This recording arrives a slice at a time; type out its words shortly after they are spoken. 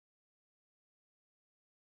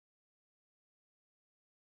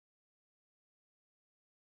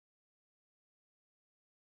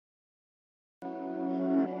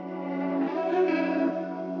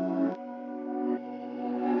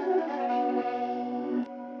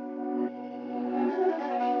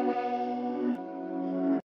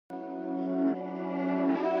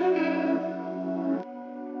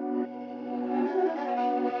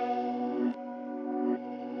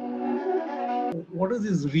what does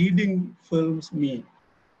this reading films mean?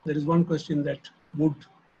 There is one question that would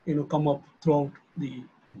come up throughout the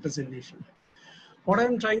presentation. What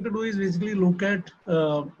I'm trying to do is basically look at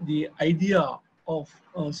the idea of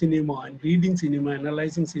cinema and reading cinema,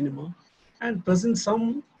 analyzing cinema, and present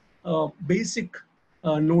some basic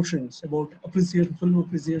notions about appreciation,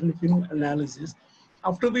 film analysis,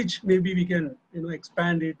 after which maybe we can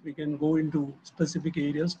expand it, we can go into specific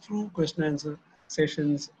areas through question and answer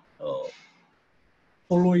sessions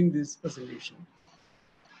following this presentation.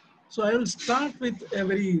 So I will start with a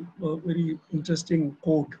very interesting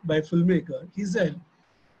quote by a filmmaker. He said,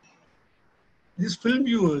 these film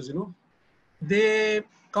viewers, they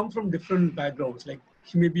come from different backgrounds. Like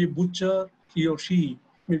he may be a butcher, he or she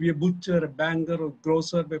may be a butcher, a banker, or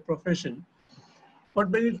grocer by profession. But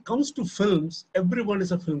when it comes to films, everyone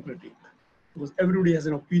is a film critic because everybody has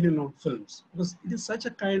an opinion on films. Because it is such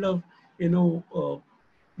a kind of,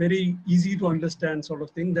 very easy to understand sort of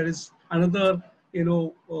thing. That is another, a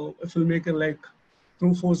filmmaker like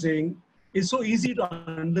Truffaut saying, it's so easy to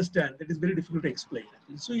understand that it's very difficult to explain.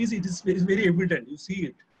 It's so easy, it's very evident. You see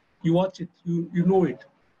it, you watch it, you know it.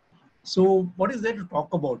 So what is there to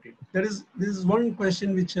talk about it? This is one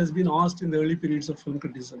question which has been asked in the early periods of film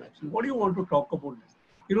criticism actually. What do you want to talk about this?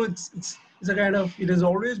 It's a kind of, it has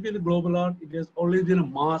always been a global art, it has always been a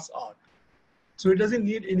mass art. So it doesn't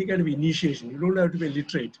need any kind of initiation. You don't have to be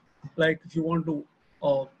literate. Like if you want to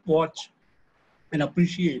watch and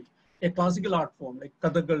appreciate a classical art form like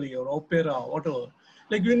Kathakali or opera or whatever,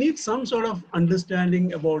 like you need some sort of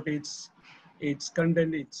understanding about its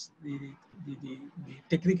content, its the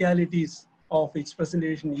technicalities of its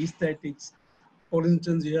presentation, aesthetics. For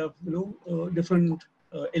instance, you have different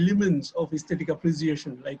elements of aesthetic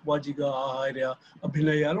appreciation like Vajiga, Aharya,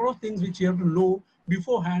 Abhinaya, a lot of things which you have to know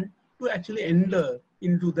beforehand to actually enter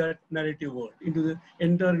into that narrative world,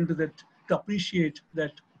 enter into that, to appreciate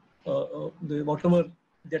that whatever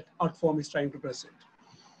that art form is trying to present.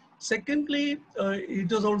 Secondly,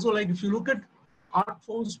 it is also like if you look at art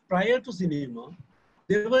forms prior to cinema,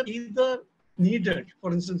 they were either needed,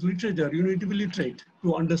 for instance, literature, you need to be literate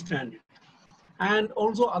to understand it. And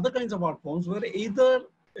also other kinds of art forms were either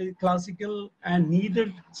classical and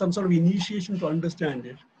needed some sort of initiation to understand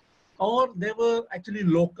it, or they were actually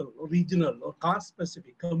local or regional or caste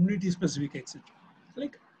specific, community specific, etc.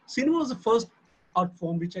 Like cinema was the first art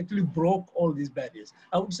form which actually broke all these barriers.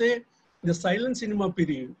 I would say the silent cinema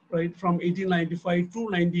period, right, from 1895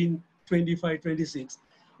 to 1925-26,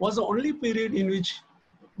 was the only period in which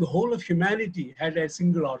the whole of humanity had a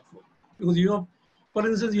single art form. Because you have, for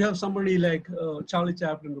instance, you have somebody like Charlie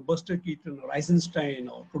Chaplin, or Buster Keaton, or Eisenstein,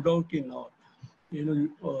 or Pudovkin, or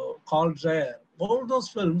Carl Dreyer. All those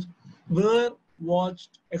films were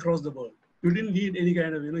watched across the world. You didn't need any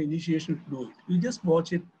kind of initiation to do it. You just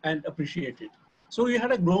watch it and appreciate it. So you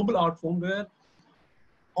had a global art form where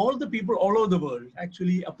all the people all over the world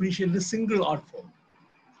actually appreciate the single art form.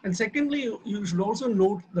 And secondly, you should also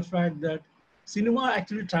note the fact that cinema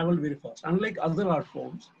actually traveled very fast. Unlike other art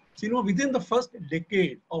forms, cinema within the first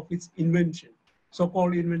decade of its invention,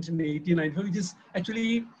 so-called invention in 1895, which is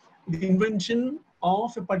actually the invention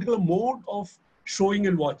of a particular mode of showing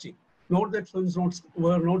and watching. Not that films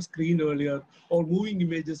were not screened earlier or moving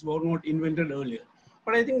images were not invented earlier.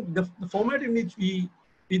 But I think the format in which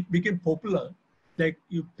it became popular, like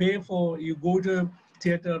you go to a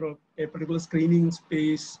theater or a particular screening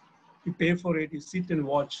space, you pay for it, you sit and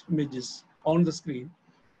watch images on the screen,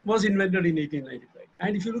 was invented in 1895.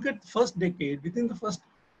 And if you look at the first decade, within the first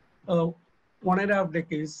 1.5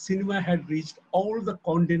 decades, cinema had reached all the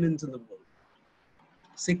continents in the world.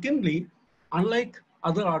 Secondly, unlike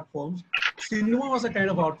other art forms, cinema was a kind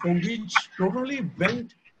of art form which not only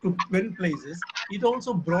went places, it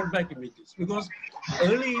also brought back images. Because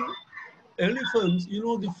early films,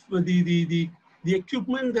 the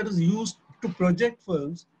equipment that is used to project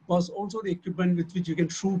films was also the equipment with which you can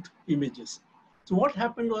shoot images. So what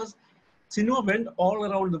happened was, cinema went all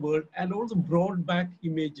around the world and also brought back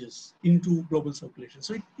images into global circulation.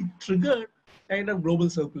 So it triggered kind of global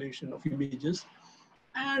circulation of images.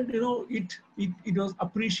 And it was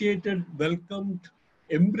appreciated, welcomed,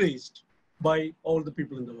 embraced by all the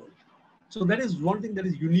people in the world. So that is one thing that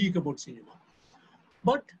is unique about cinema.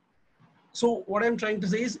 But so what I'm trying to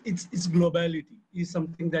say is its globality is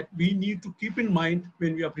something that we need to keep in mind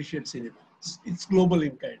when we appreciate cinema. It's global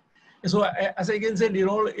in kind. So as I can say,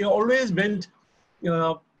 it always went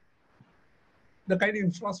the kind of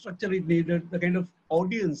infrastructure it needed, the kind of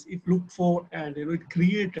audience it looked for, and it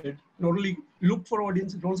created, not only looked for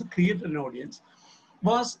audience, it also created an audience,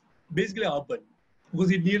 was basically urban, because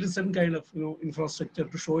it needed some kind of infrastructure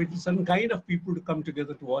to show it, some kind of people to come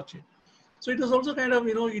together to watch it. So it was also kind of,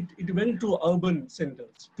 it went to urban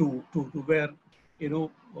centers, to where,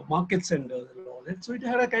 market centers and all that. So it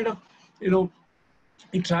had a kind of,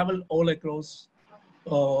 it traveled all across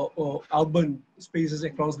urban spaces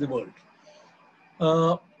across the world.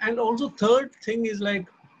 And also third thing is like,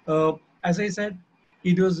 as I said,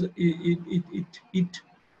 it was,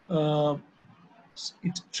 uh,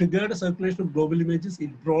 it triggered a circulation of global images,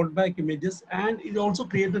 it brought back images, and it also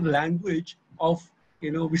created a language of,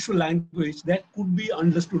 visual language that could be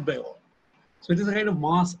understood by all. So it is a kind of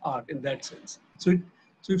mass art in that sense. So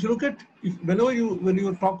if you look at, when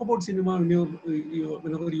you talk about cinema,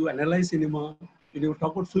 whenever you analyze cinema, when you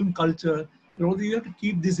talk about film culture, you have to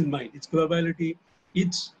keep this in mind. Its globality,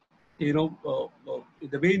 its, the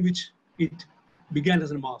way in which it began as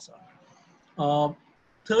a mass art.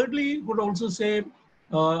 Thirdly, would also say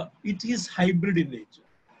it is hybrid in nature.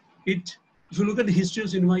 If you look at the history of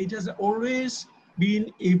cinema, it has always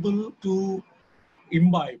been able to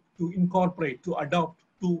imbibe, to incorporate, to adopt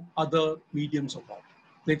to other mediums of art.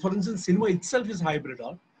 Like for instance, cinema itself is hybrid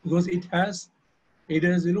art because it has,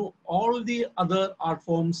 all the other art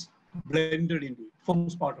forms blended into it,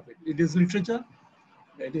 forms part of it. It is literature.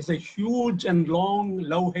 It is a huge and long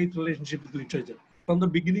love-hate relationship with literature from the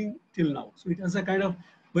beginning till now. So it has a kind of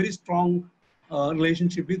very strong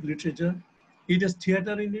relationship with literature. It has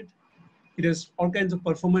theater in it. It has all kinds of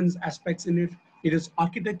performance aspects in it. It has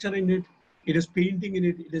architecture in it. It has painting in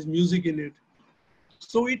it. It has music in it.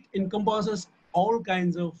 So it encompasses all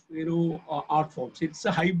kinds of art forms. It's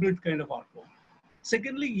a hybrid kind of art form.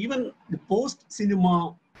 Secondly, even the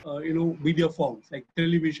post-cinema media forms like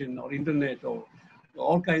television or internet or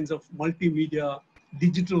all kinds of multimedia,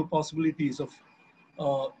 digital possibilities of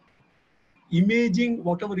imaging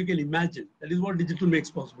whatever you can imagine. That is what digital makes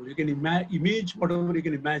possible. You can image whatever you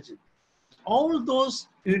can imagine. All those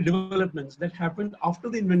developments that happened after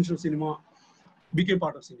the invention of cinema became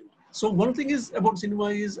part of cinema. So one thing is about cinema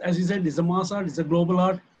is, as you said, it's a mass art, it's a global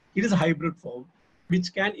art. It is a hybrid form,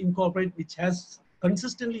 which can incorporate, which has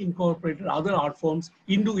consistently incorporated other art forms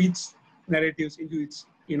into its narratives, into its,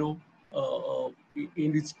 in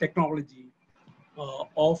its technology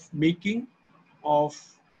of making, of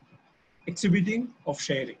exhibiting, of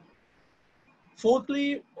sharing.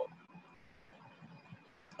 Fourthly,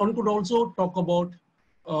 one could also talk about,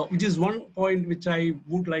 which is one point which I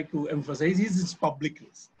would like to emphasize, is its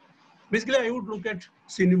publicness. Basically, I would look at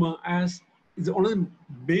cinema as one of the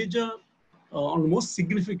major, or the most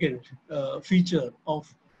significant feature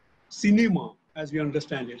of cinema, as we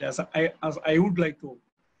understand it, as I would like to,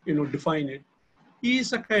 define it,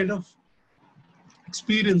 is a kind of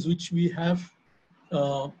experience which we have.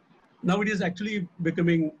 Now it is actually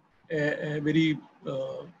becoming a very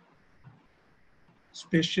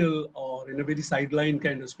special or in a very sideline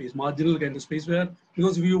kind of space, marginal kind of space, where,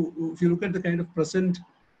 because if you look at the kind of present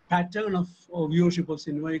pattern of viewership of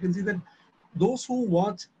cinema, you can see that those who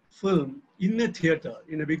watch film in a theater,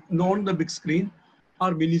 not on the big screen,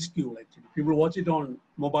 are minuscule actually. People watch it on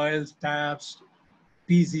mobiles, tabs,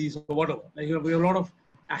 PCs, or whatever. Like, we have a lot of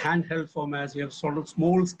handheld formats. We have sort of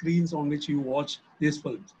small screens on which you watch these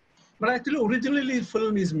films. But actually, originally,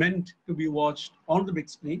 film is meant to be watched on the big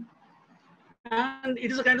screen. And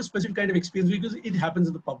it is a kind of specific kind of experience because it happens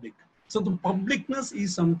in the public. So the publicness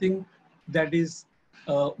is something that is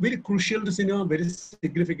very crucial to cinema, very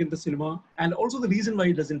significant to cinema, and also the reason why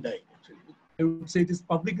it doesn't die. Actually, I would say this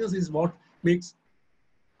publicness is what makes,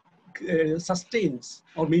 sustains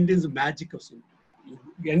or maintains the magic of cinema.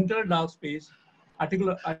 You enter a dark space, at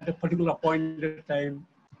a particular appointed time,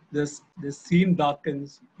 the scene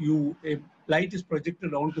darkens, a light is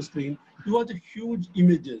projected onto screen, you watch huge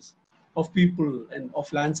images of people and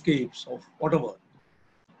of landscapes, of whatever.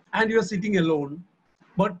 And you're sitting alone,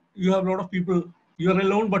 but you have a lot of people, you're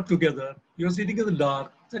alone but together, you're sitting in the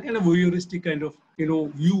dark. It's a kind of voyeuristic kind of,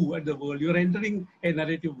 view at the world. You're entering a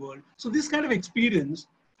narrative world. So this kind of experience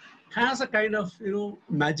has a kind of,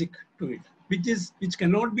 magic to it, which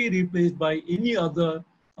cannot be replaced by any other,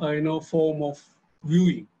 form of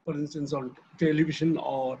viewing. For instance, on television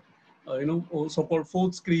or, or so-called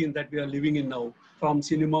fourth screen that we are living in now, from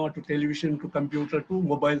cinema to television to computer to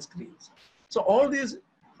mobile screens. So all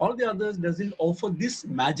the others doesn't offer this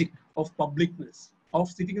magic of publicness, of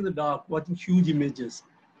sitting in the dark, watching huge images,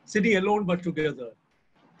 sitting alone but together.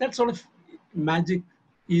 That sort of magic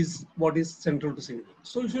is what is central to cinema.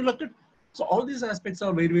 So if you look at, so all these aspects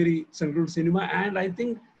are very, very central to cinema, and I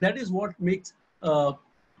think that is what makes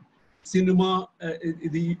cinema,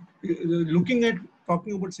 looking at,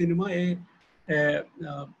 talking about cinema,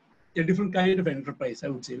 a different kind of enterprise, I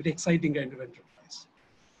would say, very exciting kind of enterprise.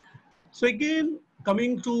 So again,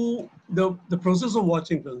 coming to the process of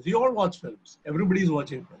watching films, we all watch films. Everybody is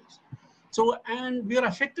watching films. So, and we are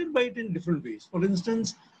affected by it in different ways. For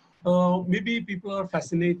instance, maybe people are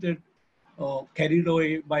fascinated, carried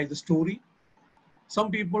away by the story. Some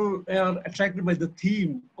people are attracted by the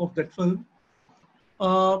theme of that film,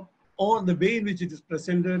 or the way in which it is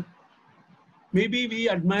presented. Maybe we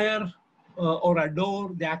admire or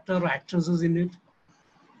adore the actor or actresses in it.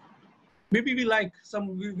 Maybe we like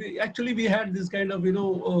some, actually we had this kind of,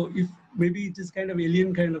 if maybe it is kind of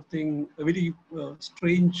alien kind of thing, a very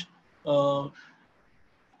strange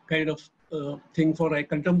kind of thing for a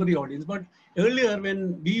contemporary audience. But earlier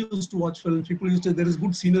when we used to watch films, people used to, there is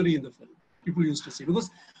good scenery in the film. People used to say, because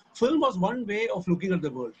film was one way of looking at the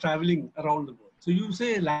world, traveling around the world. So you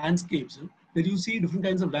say landscapes, where you see different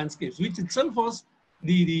kinds of landscapes, which itself was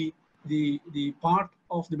the part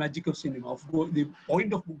of the magic of cinema, of the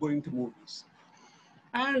point of going to movies.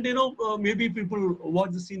 And maybe people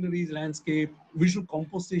watch the sceneries, landscape, visual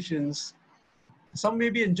compositions. Some may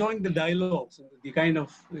be enjoying the dialogues, the kind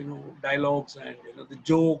of dialogues and the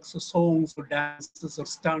jokes or songs or dances or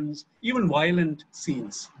stunts, even violent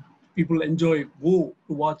scenes. People go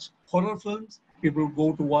to watch horror films. People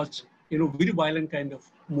go to watch very violent kind of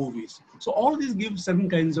movies. So all these give certain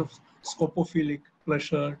kinds of scopophilic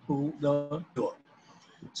pleasure to the viewer.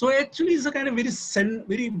 So actually, it's a kind of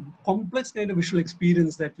very complex kind of visual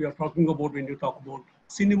experience that we are talking about when you talk about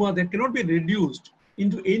cinema that cannot be reduced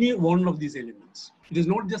into any one of these elements. It is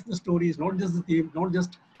not just the story, it's not just the theme, not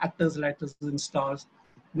just actors, actresses, and stars,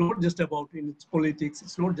 not just about its politics,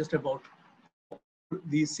 it's not just about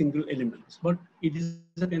these single elements, but it is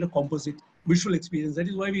a kind of composite visual experience. That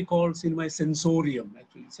is why we call cinema a sensorium.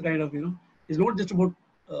 Actually, it's a kind of it's not just about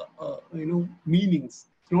meanings.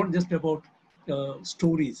 It's not just about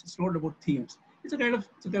stories. It's not about themes. It's a kind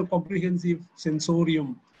of comprehensive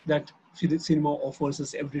sensorium that cinema offers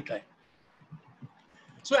us every time.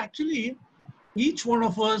 So actually, each one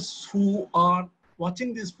of us who are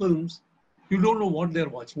watching these films, you don't know what they're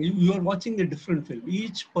watching. You are watching a different film.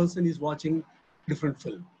 Each person is watching different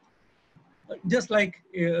film. Just like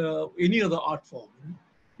any other art form.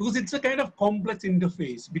 Because it's a kind of complex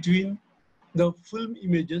interface between the film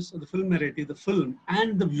images, or the film narrative, the film,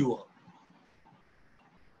 and the viewer.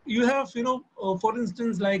 You have, for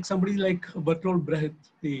instance, like somebody like Bertolt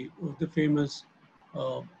Brecht, the famous,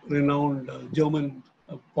 renowned German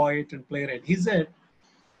poet and playwright. He said,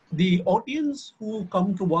 the audience who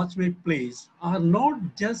come to watch my plays are not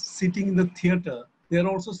just sitting in the theater, they are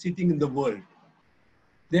also sitting in the world.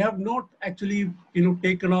 They have not actually,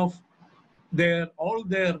 taken off all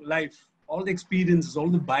their life, all the experiences, all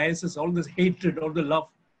the biases, all this hatred, all the love,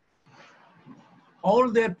 all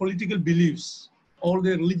their political beliefs, all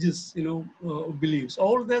their religious, beliefs,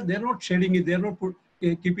 all that, they're not shedding it, they're not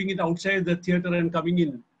keeping it outside the theater and coming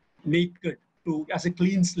in naked as a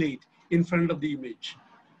clean slate in front of the image.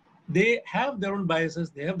 They have their own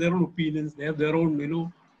biases, they have their own opinions, they have their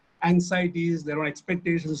own, anxieties, their own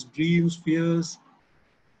expectations, dreams, fears,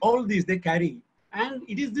 all these they carry. And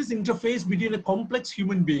it is this interface between a complex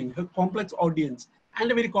human being, a complex audience,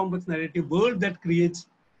 and a very complex narrative world that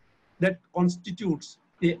constitutes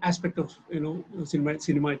the aspect of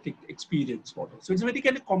cinematic experience. So it's a very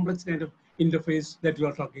kind of complex kind of interface that we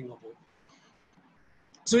are talking about.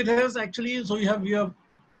 So it has actually, so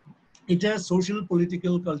it has social,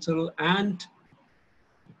 political, cultural, and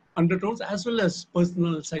undertones, as well as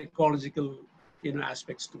personal, psychological,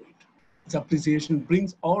 aspects to it. Its appreciation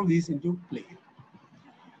brings all these into play.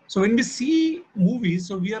 So when we see movies,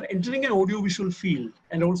 so we are entering an audiovisual field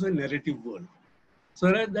and also a narrative world.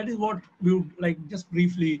 So that is what we would like just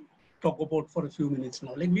briefly talk about for a few minutes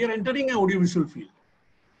now. Like, we are entering an audiovisual field.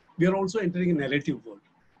 We are also entering a narrative world.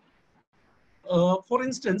 For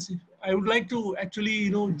instance, I would like to actually,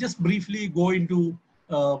 just briefly go into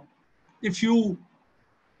a few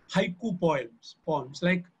haiku poems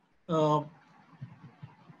like,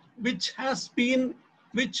 which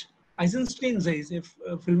Eisenstein says, if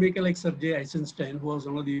a filmmaker like Sergei Eisenstein, who was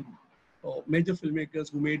one of the major filmmakers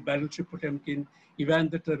who made Battleship Potemkin, Ivan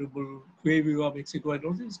the Terrible, Que Viva Mexico, and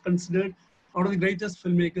also is considered one of the greatest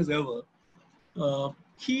filmmakers ever.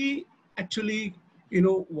 He actually,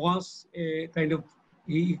 was a kind of,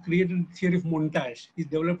 he created the theory of montage. He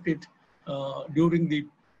developed it during the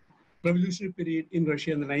revolutionary period in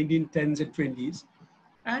Russia in the 1910s and 20s.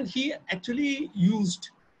 And he actually used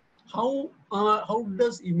how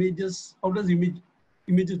does images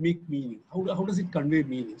make meaning? How does it convey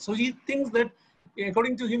meaning? So he thinks that,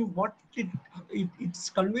 according to him, what it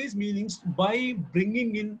conveys meanings by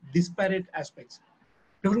bringing in disparate aspects.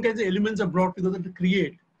 Different kinds of elements are brought together to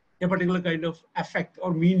create a particular kind of effect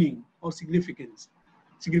or meaning or signification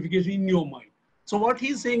in your mind. So what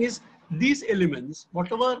he's saying is these elements,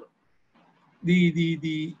 whatever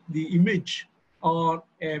the image or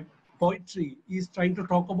a poetry is trying to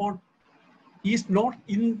talk about, is not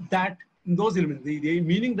in those elements. The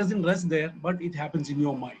meaning doesn't rest there, but it happens in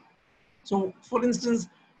your mind. So, for instance,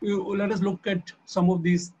 let us look at some of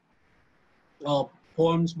these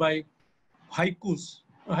poems by haikus.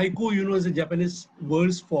 Haiku, is a Japanese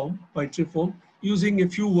verse form, poetry form, using a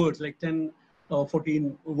few words, like 10 or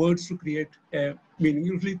 14 words to create a meaning.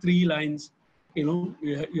 Usually 3 lines, you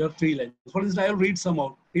have 3 lines. For instance, I'll read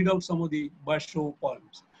out some of the Basho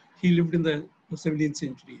poems. He lived in the 17th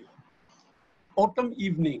century. Autumn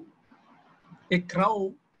evening, a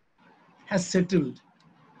crow has settled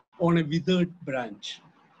on a withered branch.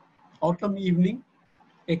 Autumn evening,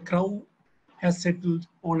 a crow has settled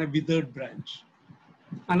on a withered branch.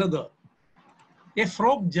 Another, a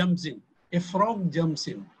frog jumps in,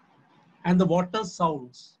 and the water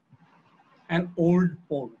sounds an old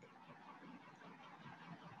pond.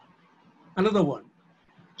 Another one,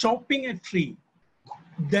 chopping a tree,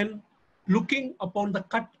 then looking upon the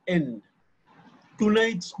cut end,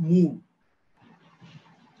 tonight's moon.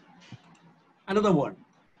 Another one,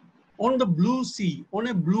 on a blue sea,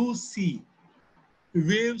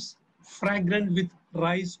 waves fragrant with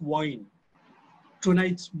rice wine,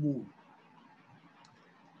 tonight's moon.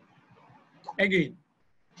 Again,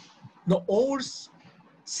 the oars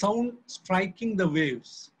sound striking the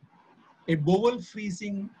waves, a bowl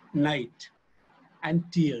freezing night, and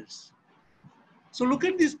tears. So look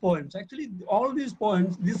at these poems. Actually, all these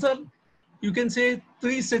poems, these are, you can say,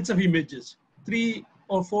 3 sets of images, 3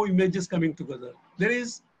 or 4 images coming together. There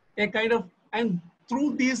is a kind of, and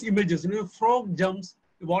through these images, frog jumps,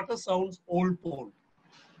 water sounds, old pond.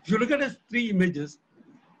 If you look at the 3 images,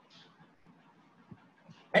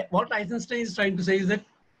 what Eisenstein is trying to say is that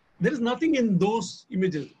there is nothing in those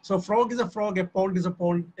images. So frog is a frog, a pond is a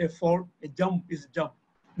pond, a fall, a jump is a jump.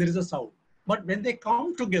 There is a sound. But when they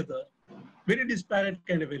come together, very disparate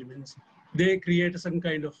kind of elements, they create some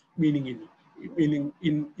kind of meaning in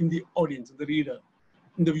the audience, the reader,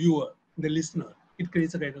 in the viewer, the listener. It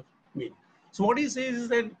creates a kind of meaning. So what he says is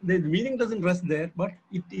that the meaning doesn't rest there, but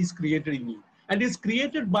it is created in you. And it's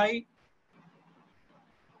created by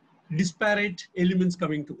disparate elements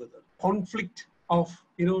coming together. Conflict of,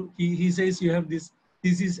 he says you have this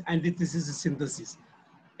thesis, antithesis, synthesis.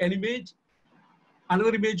 An image,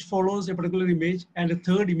 another image follows a particular image, and a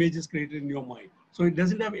third image is created in your mind. So it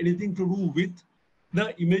doesn't have anything to do with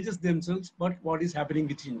the images themselves, but what is happening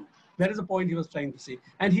within you. That is the point he was trying to say.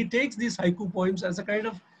 And he takes these haiku poems as a kind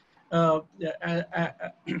of,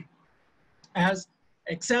 as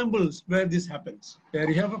examples where this happens. Where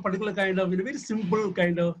you have a particular kind of, very simple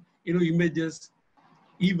kind of, images,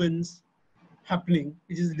 events happening,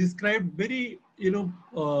 which is described very,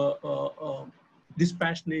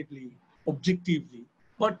 dispassionately, objectively,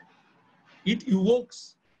 but it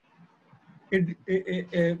evokes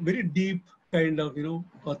a very deep kind of,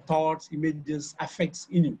 thoughts, images, affects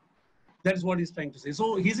in you. That is what he's trying to say.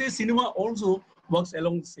 So he says cinema also works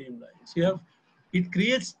along the same lines. You have,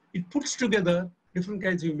 it puts together different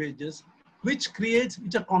kinds of images, which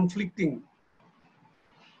are conflicting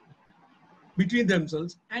between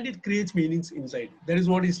themselves, and it creates meanings inside. That is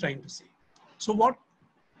what he's trying to say.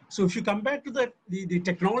 So if you come back to the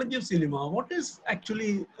technology of cinema, what is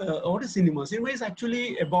cinema? Cinema is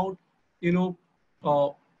actually about,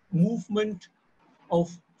 movement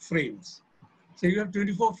of frames. So you have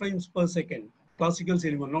 24 frames per second, classical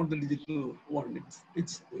cinema, not the digital one.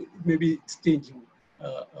 Maybe it's changing,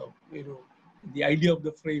 the idea of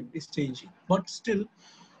the frame is changing, but still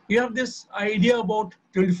you have this idea about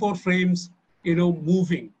 24 frames,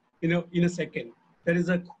 moving, in a second. That is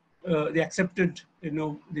the accepted,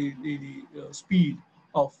 the speed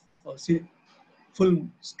of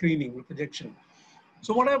film screening or projection.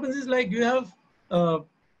 So what happens is, like, you have,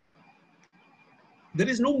 there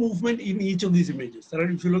is no movement in each of these images.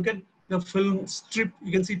 Right? If you look at the film strip,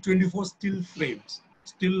 you can see 24 still frames,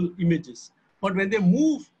 still images. But when they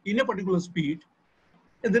move in a particular speed,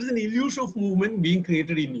 there is an illusion of movement being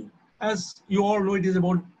created in you. As you all know,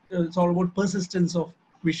 it's all about persistence of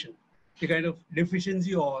vision, a kind of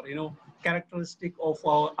deficiency or, characteristic of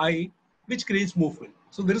our eye, which creates movement.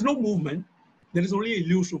 So there is no movement. There is only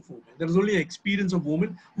illusion of movement. There is only an experience of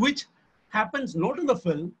movement, which happens not in the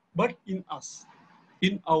film, but in us,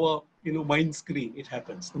 in our, mind screen. It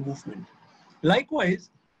happens, the movement. Likewise,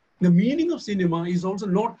 the meaning of cinema is also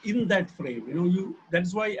not in that frame.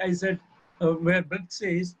 That's why I said, where Brett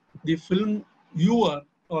says the film viewer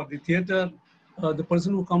or the theater, the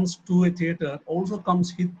person who comes to a theater also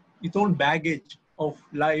comes its own baggage of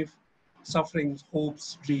life, sufferings,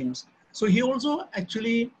 hopes, dreams. So he also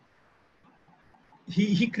actually,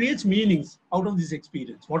 he creates meanings out of this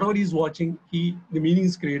experience. Whatever he's watching, the meaning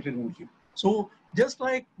is created in him. So just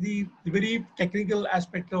like the very technical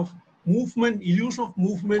aspect of movement, illusion of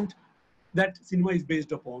movement that cinema is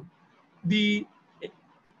based upon, the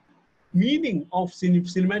meaning of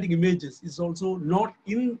cinematic images is also not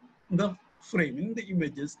in the frame, in the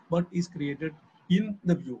images, but is created in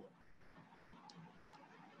the viewer.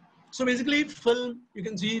 So basically, film, you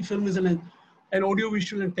can see film is an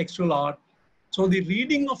audiovisual and textual art. So the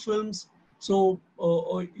reading of films, so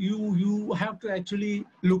you have to actually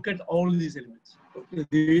look at all these elements, the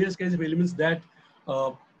various kinds of elements that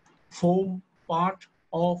form part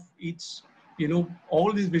of its,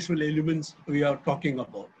 all these visual elements we are talking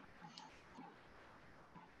about.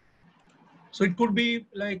 So it could be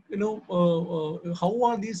like, how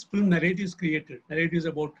are these film narratives created? Narratives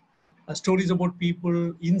about stories about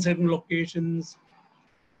people in certain locations,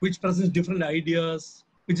 which presents different ideas,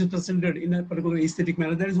 which is presented in a particular aesthetic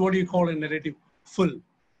manner. That is what you call a narrative film.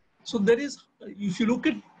 So there is, if you look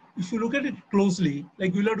at it closely,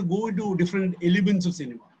 like you'll have to go into different elements of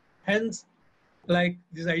cinema. Hence, like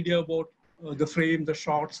this idea about the frame, the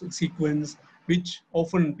shots, sequence, which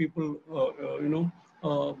often people,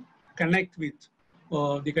 connect with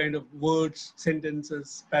the kind of words,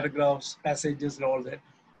 sentences, paragraphs, passages, and all that.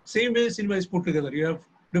 Same way cinema is put together. You have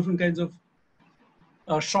different kinds of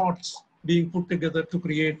shots being put together to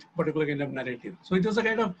create particular kind of narrative. So it was a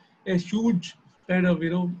kind of a huge kind of,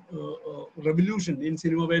 revolution in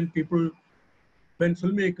cinema when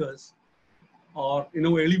filmmakers or,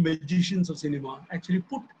 early magicians of cinema actually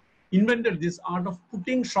invented this art of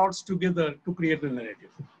putting shots together to create a narrative.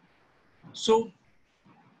 So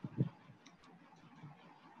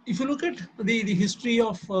if you look at the history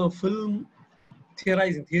of film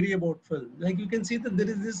theory about film, like you can see that there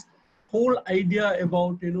is this whole idea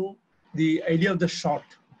about, the idea of the shot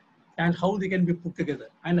and how they can be put together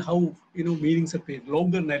and how, meanings are created.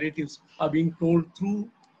 Longer narratives are being told through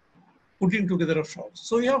putting together of shots.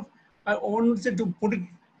 So you have, I wanted to put it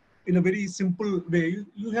in a very simple way.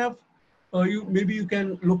 You have, maybe you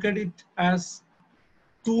can look at it as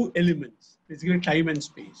two elements, basically time and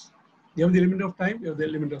space. You have the element of time, you have the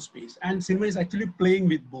element of space. And cinema is actually playing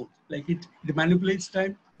with both. Like it manipulates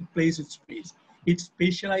time, it plays with space. It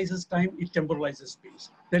spatializes time, it temporalizes space.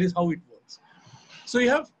 That is how it works. So you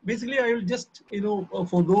have, basically, I will just,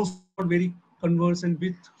 for those who are very conversant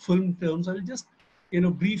with film terms, I will just,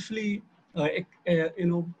 briefly,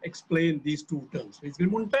 explain these two terms. Basically,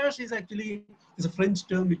 montage is a French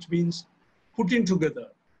term which means putting together.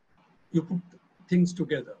 You put things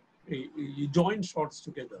together. You join shots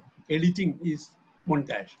together. Editing is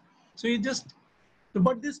montage. So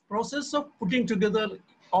but this process of putting together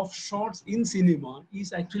of shots in cinema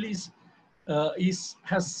is actually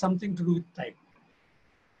has something to do with time,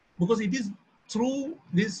 because it is through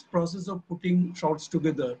this process of putting shots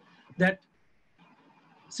together that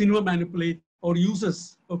cinema manipulates or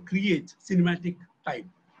uses or creates cinematic time.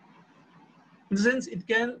 In the sense, it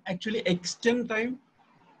can actually extend time.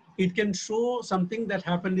 It can show something that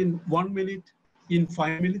happened in 1 minute, in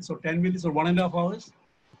 5 minutes, or 10 minutes, or 1.5 hours.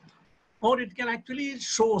 Or it can actually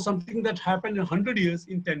show something that happened in 100 years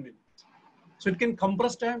in 10 minutes. So it can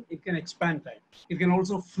compress time, it can expand time. It can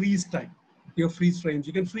also freeze time. You have freeze frames,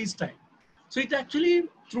 you can freeze time. So it actually,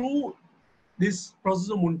 through this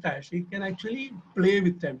process of montage, it can actually play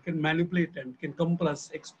with time, can manipulate time, can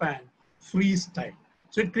compress, expand, freeze time.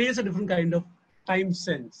 So it creates a different kind of time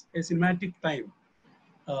sense, a cinematic time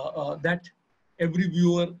that every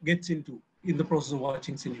viewer gets into in the process of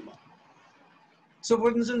watching cinema. So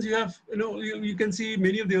for instance, you have, you can see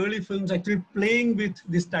many of the early films actually playing with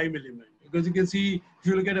this time element, because you can see, if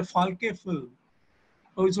you look at a Falke film,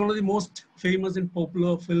 it's one of the most famous and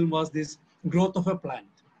popular film was this Growth of a Plant.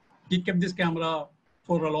 He kept this camera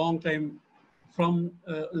for a long time from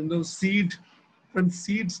seed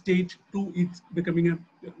state to it becoming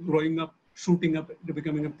growing up, shooting up to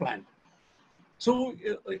becoming a plant. So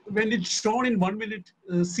when it's shown in 1 minute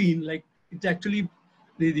scene, like it actually,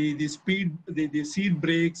 the speed, the seed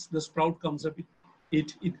breaks, the sprout comes up,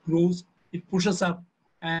 it grows, it pushes up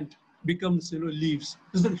and becomes, leaves.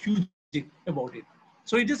 There's a huge thing about it.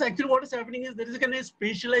 So it is actually, what is happening is there is a kind of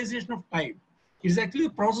spatialization of time. It is actually a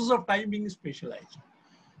process of time being spatialized.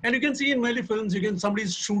 And you can see in many films,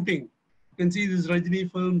 somebody's shooting. You can see these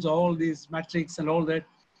Rajini films, all these Matrix and all that,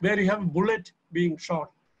 where you have a bullet being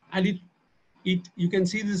shot, and you can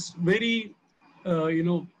see this very,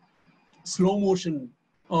 slow motion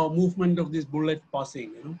movement of this bullet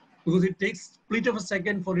passing, because it takes split of a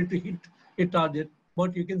second for it to hit a target,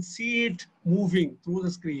 but you can see it moving through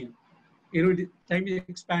the screen. Time is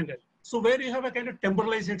expanded. So where you have a kind of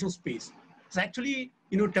temporalization of space, it's actually,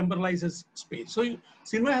 temporalizes space. So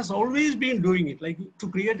cinema has always been doing it, like to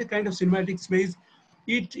create a kind of cinematic space.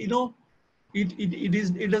 It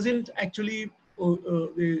doesn't actually,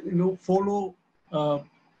 follow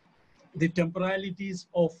the temporalities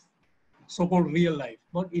of so-called real life,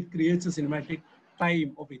 but it creates a cinematic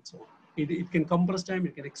time of its own. It can compress time,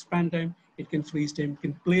 it can expand time, it can freeze time, it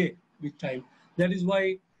can play with time. That is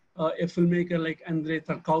why a filmmaker like Andrei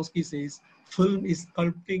Tarkovsky says, film is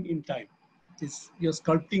sculpting in time. You're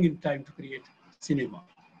sculpting in time to create cinema.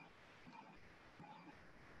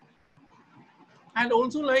 And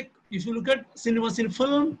also, like, if you look at cinemas in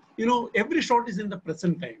film, every shot is in the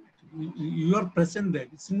present time. You are present there.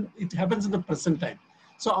 It happens in the present time.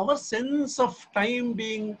 So our sense of time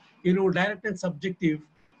being, direct and subjective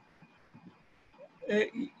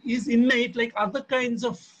is innate, like other kinds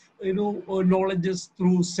of, knowledges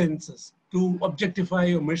through senses. To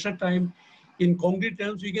objectify or measure time in concrete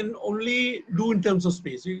terms, we can only do in terms of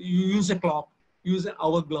space. You use a clock, use an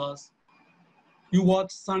hourglass, you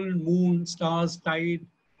watch sun, moon, stars, tide.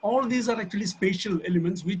 All these are actually spatial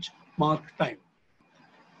elements which mark time.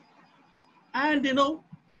 And,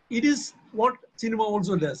 it is what cinema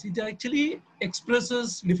also does. It actually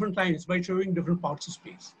expresses different times by showing different parts of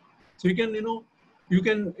space. So you can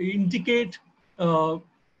indicate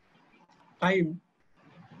time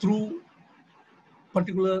through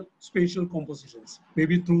particular spatial compositions,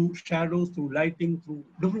 maybe through shadows, through lighting, through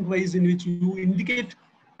different ways in which you indicate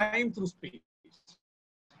time through space,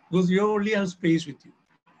 because you only have space with you.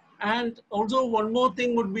 And also one more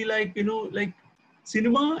thing would be like, like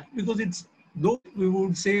cinema, because though we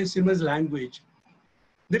would say cinema is language,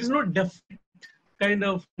 there is no definite kind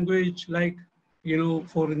of language like,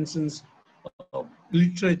 for instance,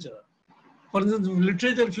 literature. For instance,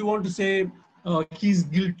 literature, if you want to say he's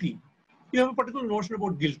guilty, you have a particular notion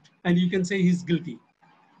about guilt, and you can say he's guilty.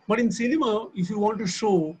 But in cinema, if you want to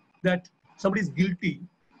show that somebody is guilty,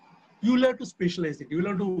 you will have to specialize it. You will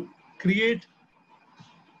have to create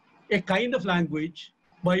a kind of language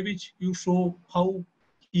by which you show how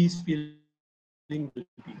he's feeling guilty.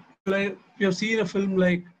 Like, you have seen a film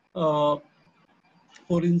like, for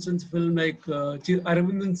instance, film like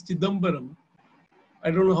Aravindan's Chidambaram. I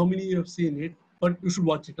don't know how many you have seen it, but you should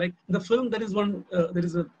watch it. Like the film, there is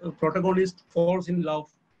a protagonist falls in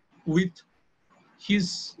love with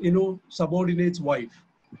his, subordinate's wife.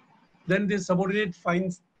 Then this subordinate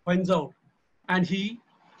finds out, and he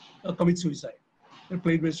commits suicide.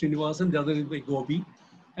 Played by Srinivasan, the other is by Gopi,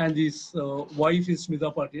 and his wife is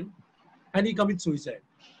Smita Patil, and he commits suicide.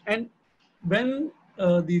 And when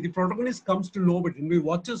the protagonist comes to know it, and he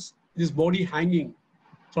watches this body hanging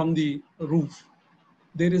from the roof,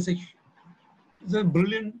 there is a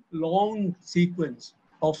brilliant long sequence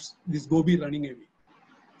of this Gopi running away.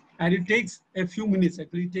 And it takes a few minutes,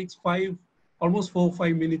 actually it takes almost 4 or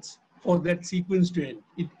 5 minutes for that sequence to end.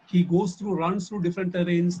 He runs through different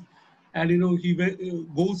terrains, and he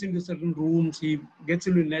goes into certain rooms, he gets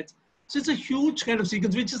into nets. So it's a huge kind of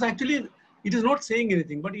sequence, which is actually, it is not saying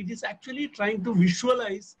anything, but it is actually trying to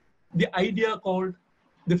visualize the idea called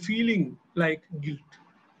the feeling like guilt.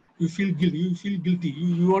 You feel guilty,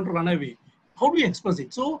 you want to run away. How do you express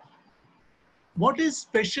it? So what is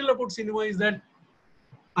special about cinema is that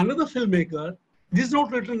another filmmaker, this is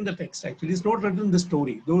not written in the text actually, it's not written in the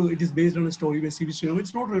story, though it is based on a story by C.V. Srinivasan,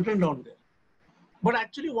 it's not written down there. But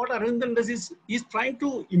actually what Aravindan does is, he's trying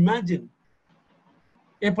to imagine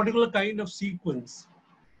a particular kind of sequence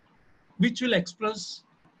which will express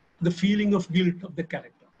the feeling of guilt of the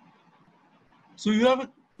character. So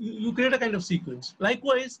you create a kind of sequence.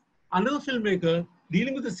 Likewise, another filmmaker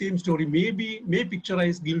dealing with the same story may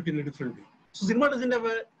picturize guilt in a different way. So cinema doesn't have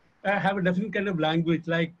a definite kind of language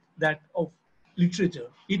like that of literature.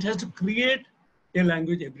 It has to create a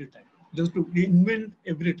language every time. It has to invent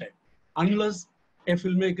every time, unless a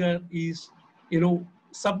filmmaker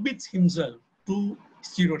submits himself to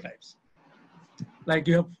stereotypes. Like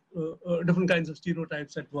you have different kinds of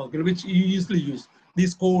stereotypes at work, which you usually use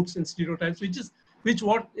these quotes and stereotypes,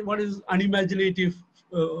 what is unimaginative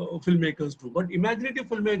filmmakers do. But imaginative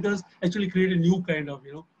filmmakers actually create a new kind of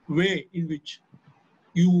way in which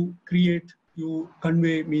you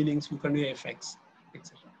convey meanings, you convey effects,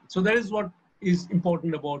 etc. So that is what is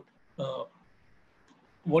important about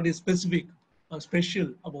what is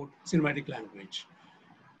special about cinematic language.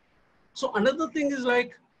 So another thing is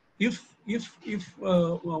like, if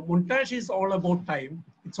montage is all about time,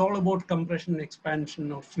 it's all about compression,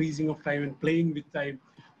 expansion, or freezing of time and playing with time,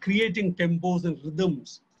 creating tempos and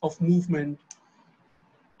rhythms of movement,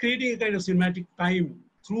 creating a kind of cinematic time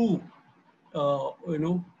through, you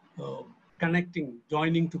know, connecting,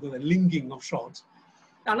 joining together, linking of shots.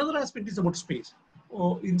 Another aspect is about space.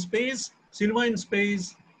 In space, cinema in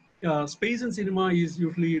space, space in cinema is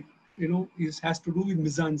usually, you know, has to do with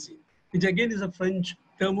mise en scene, which again is a French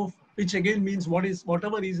term of, which again means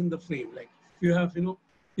whatever is in the frame. Like you have, you know,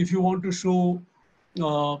 if you want to show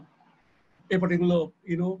a particular,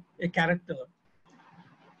 you know, a character,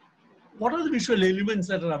 what are the visual elements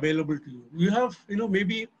that are available to you? You have, you know,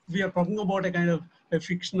 maybe we are talking about a kind of a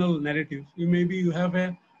fictional narrative. Maybe you have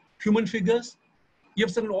a human figures, you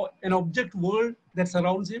have an object world that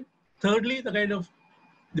surrounds him. Thirdly, the kind of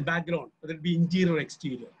the background, whether it be interior or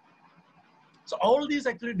exterior. So all these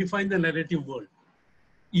actually define the narrative world,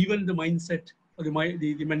 even the mindset or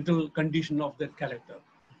the mental condition of that character.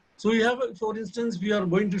 So you have, for instance, we are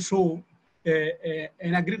going to show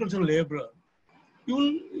an agricultural laborer.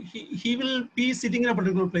 He will be sitting in a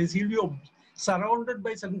particular place. He'll be surrounded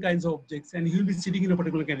by certain kinds of objects, and he'll be sitting in a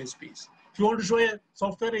particular kind of space. If you want to show a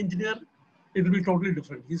software engineer, it will be totally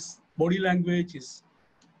different. His body language, his,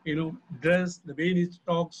 you know, dress, the way he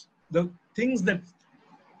talks, the things that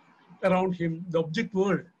around him, the object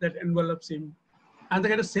world that envelops him, and the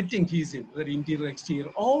kind of setting he's in, the interior, exterior,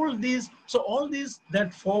 all these. So all these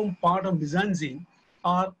that form part of mise en scene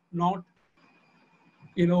are not,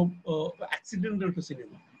 you know, accidental to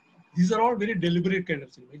cinema. These are all very deliberate kind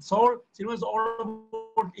of cinema. Cinema is all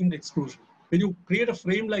about exclusion. When you create a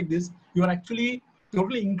frame like this, you are actually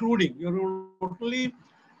totally including, you're totally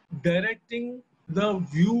directing the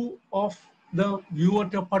view of the viewer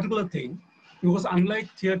to a particular thing, because unlike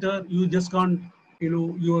theater, you just can't, you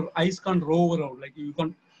know, your eyes can't rove around, like you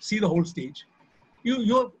can't see the whole stage.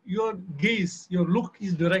 Your gaze, your look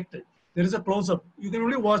is directed. There is a close-up. You can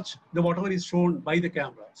only watch the whatever is shown by the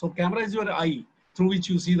camera. So camera is your eye through which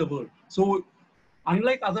you see the world. So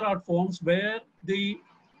unlike other art forms where the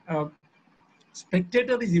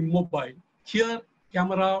spectator is immobile, here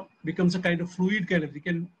camera becomes a kind of fluid kind of, you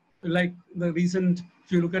can, like the recent,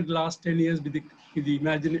 if you look at the last 10 years with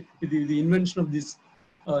the invention of this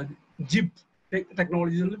jib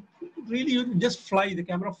technology, really you just fly, the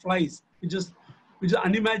camera flies, which is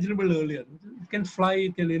unimaginable earlier. It can fly,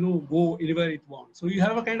 it can, you know, go anywhere it wants. So you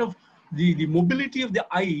have a kind of, the mobility of the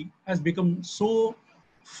eye has become so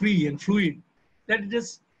free and fluid that it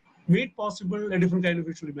has made possible a different kind of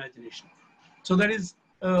visual imagination. So that is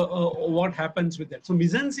what happens with that. So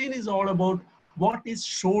mise en scene is all about what is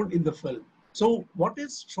shown in the film. So what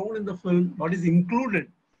is shown in the film, what is included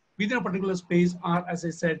within a particular space are, as I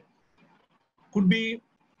said, could be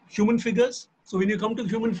human figures. So when you come to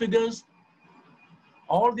human figures,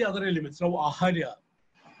 all the other elements of aharya,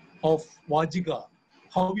 of vajika,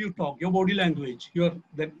 how you talk, your body language,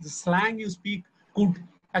 the slang you speak could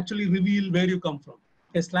actually reveal where you come from.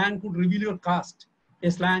 A slang could reveal your caste.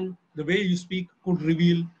 A slang, the way you speak, could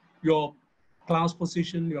reveal your class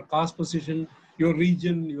position, your caste position, your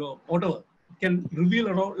region, your whatever. It can reveal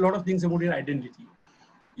a lot of things about your identity,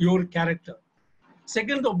 your character.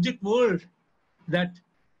 Second, the object world that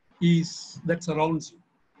surrounds you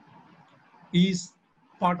is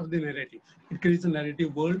part of the narrative. It creates a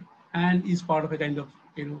narrative world and is part of a kind of,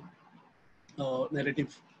 you know,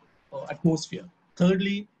 narrative atmosphere.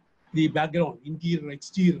 Thirdly, the background, interior,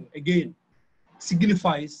 exterior, again,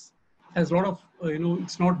 signifies, has a lot of, you know,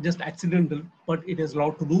 it's not just accidental, but it has a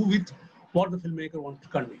lot to do with what the filmmaker wants to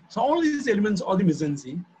convey. So all these elements are the mise en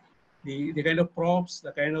scene, the kind of props,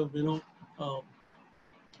 the kind of, you know,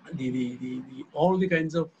 all the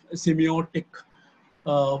kinds of semiotic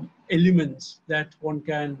elements that one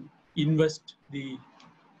can invest the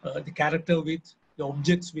character with, the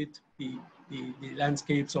objects with, the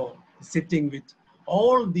landscapes or the setting with.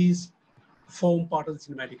 All these form part of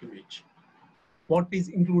the cinematic image. What is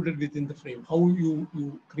included within the frame, how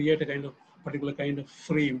you create a kind of particular kind of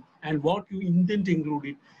frame, and what you intend to include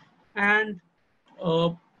it, and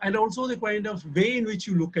also the kind of way in which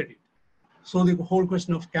you look at it. So the whole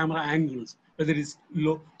question of camera angles, whether it's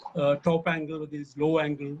low, top angle, whether it's low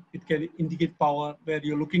angle, it can indicate power, where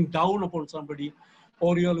you're looking down upon somebody,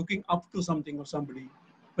 or you're looking up to something or somebody,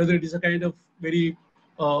 whether it is a kind of very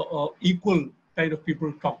equal kind of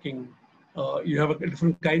people talking, you have a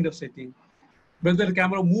different kind of setting. Whether the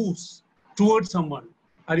camera moves towards someone,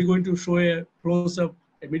 are you going to show a close-up,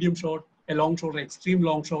 a medium shot, a long shot, an extreme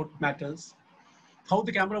long shot matters. How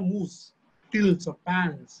the camera moves, tilts or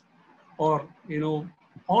pans, or, you know,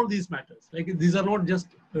 all these matters. Like, these are not just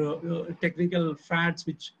technical fads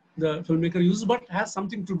which the filmmaker uses, but has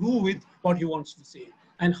something to do with what he wants to say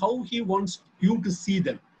and how he wants you to see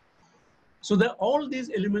them. So all these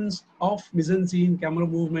elements of mise en scene, camera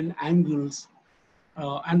movement, angles,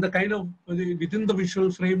 and the kind of within the visual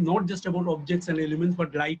frame, not just about objects and elements,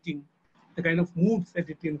 but lighting, the kind of moods that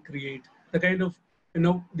it can create, the kind of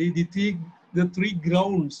the three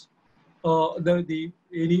grounds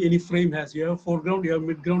any frame has. You have foreground, you have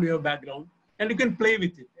midground, you have background, and you can play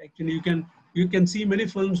with it. Actually, you can see many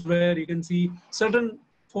films where you can see certain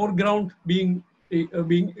foreground being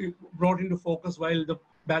brought into focus while the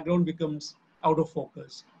background becomes out of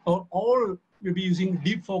focus, or all maybe using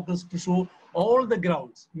deep focus to show all the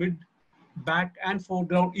grounds, mid, back, and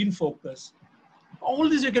foreground in focus. All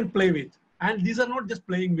these you can play with, and these are not just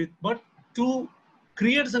playing with, but to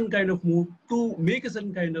create some kind of mood, to make a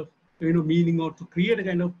certain kind of meaning, or to create a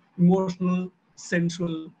kind of emotional,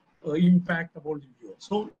 sensual impact about the viewer.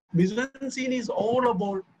 So mise-en-scene is all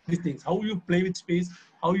about these things: how you play with space,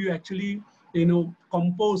 how you actually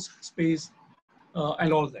compose space,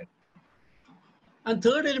 and all that. And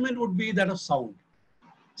third element would be that of sound.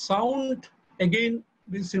 Sound, again,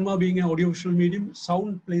 with cinema being an audiovisual medium,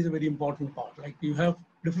 sound plays a very important part. Like, you have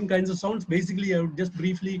different kinds of sounds. Basically, I would just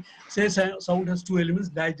briefly say sound has two elements: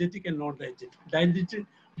 diegetic and non-diegetic.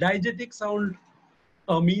 Diegetic sound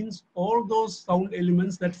means all those sound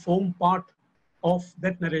elements that form part of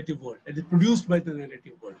that narrative world, that is produced by the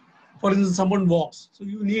narrative world. For instance, someone walks, so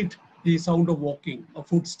you need the sound of walking, of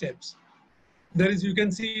footsteps. There is, you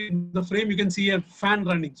can see in the frame, you can see a fan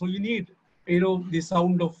running, so you need the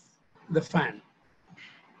sound of the fan.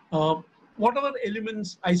 Whatever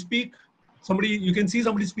elements I speak, you can see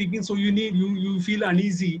somebody speaking, so you feel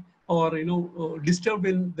uneasy or disturbed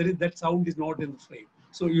when that sound is not in the frame,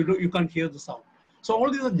 so you can't hear the sound. So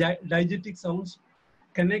all these are diegetic sounds,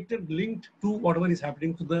 connected, linked to whatever is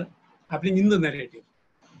happening in the narrative.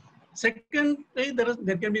 Second,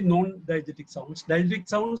 there can be non-diegetic sounds. Diegetic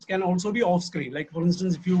sounds can also be off-screen. Like, for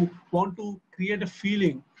instance, if you want to create a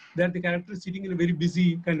feeling that the character is sitting in a very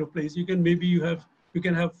busy kind of place, you can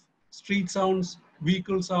have street sounds,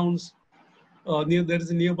 vehicle sounds. There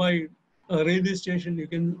is a nearby railway station. You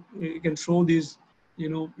can show these.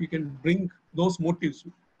 You can bring those motifs,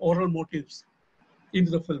 oral motifs, into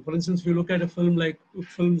the film. For instance, if you look at a film like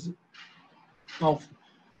films of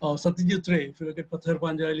Satyajit Ray, if you look at Pathar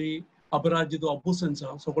Panjali, Abharajidu,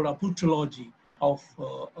 Apusansa, so-called Apu trilogy of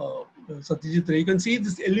Satyajit Ray, you can see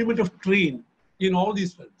this element of train in all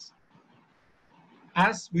these films,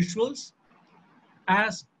 as visuals,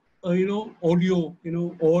 as audio,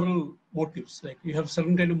 oral motifs. Like, you have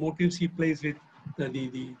certain kind of motifs he plays with the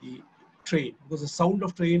train, because the sound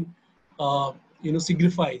of train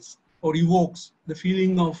signifies or evokes the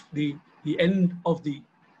feeling of the end of the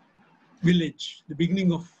village, the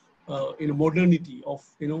beginning of modernity, of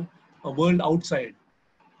a world outside,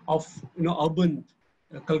 of urban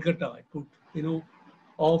Calcutta. It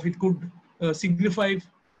could signify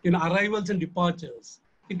arrivals and departures.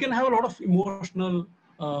 It can have a lot of emotional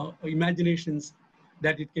imaginations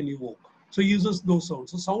that it can evoke. So it uses those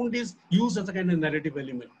sounds. So sound is used as a kind of narrative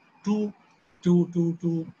element to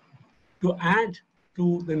add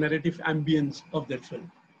to the narrative ambience of that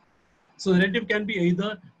film. So narrative can be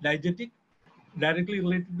either diegetic, directly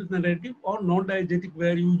related to the narrative, or non-diegetic,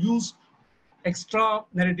 where you use extra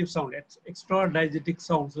narrative sound, extra diegetic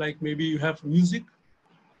sounds, like maybe you have music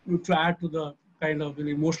to add to the kind of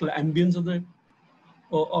emotional ambience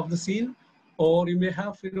of the scene, or you may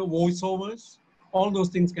have voiceovers. All those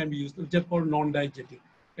things can be used. It's just called non-diegetic.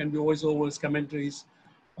 Can be voiceovers, commentaries,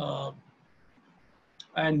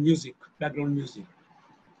 and music, background music.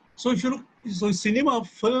 So if you look, so cinema,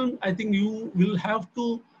 film, I think you will have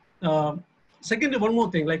to. Secondly, one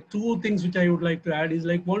more thing, like two things which I would like to add is,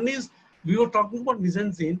 like, one is, we were talking about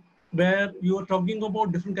mise-en-scene, where we were talking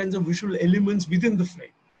about different kinds of visual elements within the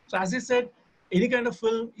frame. So as I said, any kind of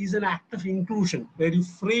film is an act of inclusion, where you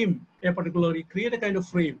frame you create a kind of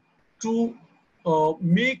frame to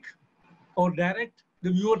make or direct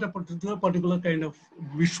the viewer to a particular kind of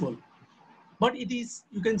visual. But it is,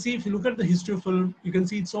 you can see, if you look at the history of film, you can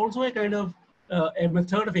see it's also a kind of a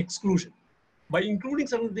method of exclusion. By including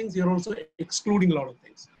certain things, you're also excluding a lot of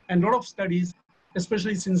things. And a lot of studies,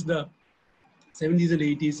 especially since the 70s and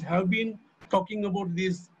 80s, have been talking about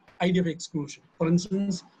this idea of exclusion. For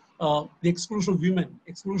instance, the exclusion of women,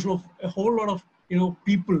 exclusion of a whole lot of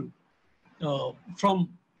people from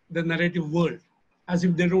the narrative world, as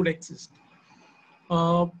if they don't exist.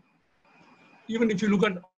 Even if you look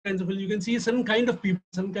at all kinds of films, you can see some kind of people,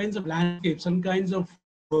 some kinds of landscapes, some kinds of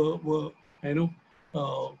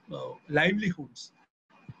livelihoods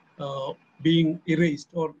being erased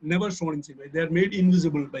or never shown in cinema. They are made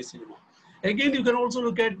invisible by cinema. Again, you can also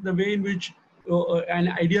look at the way in which an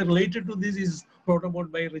idea related to this is brought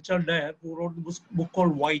about by Richard Dyer, who wrote the book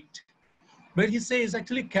called White. where he says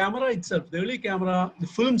actually camera itself, the early camera, the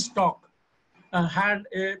film stock had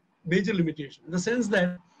a major limitation in the sense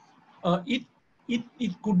that it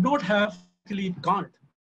could not have, actually it can't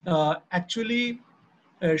actually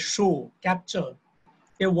capture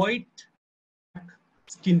a white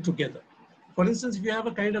skin together. For instance, if you have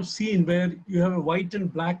a kind of scene where you have a white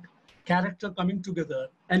and black character coming together,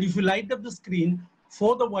 and if you light up the screen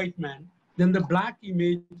for the white man, then the black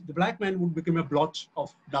image, the black man would become a blotch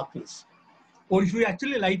of darkness. Or if you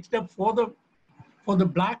actually light it up for the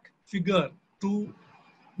black figure to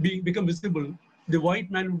become visible, the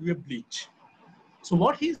white man would be a bleach. So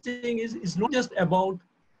what he's saying is, it's not just about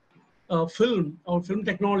film or film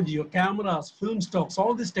technology or cameras, film stocks,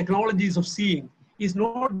 all these technologies of seeing is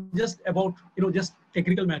not just about just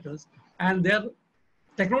technical matters, and their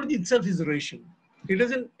technology itself is racial. It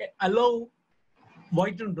doesn't allow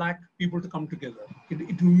white and black people to come together.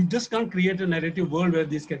 You just can't create a narrative world where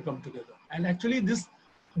these can come together. And actually,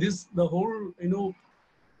 the whole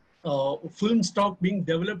film stock being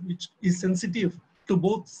developed, which is sensitive to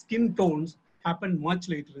both skin tones, happened much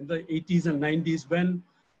later in the 80s and 90s when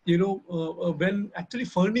when actually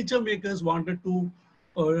furniture makers wanted to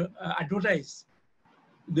advertise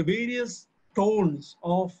the various tones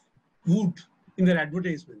of wood in their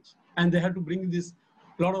advertisements, and they had to bring this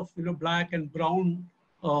lot of black and brown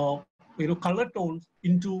color tones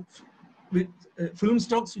into with film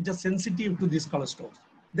stocks which are sensitive to these color stocks.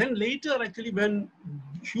 Then later, actually, when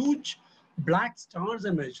huge black stars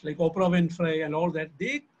emerged, like Oprah Winfrey and all that,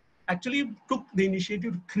 they actually took the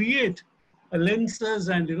initiative to create lenses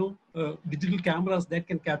and digital cameras that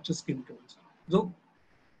can capture skin tones. So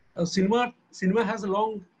cinema has a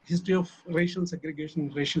long history of racial segregation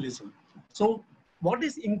and racialism. So what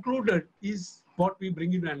is included is what we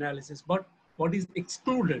bring into analysis, but what is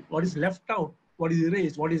excluded, what is left out, what is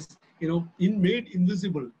erased, what is made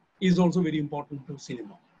invisible is also very important to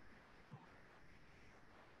cinema.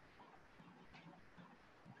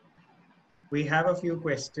 We have a few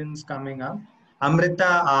questions coming up.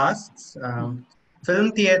 Amrita asks,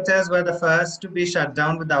 film theaters were the first to be shut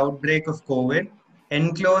down with the outbreak of COVID.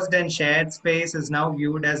 Enclosed and shared space is now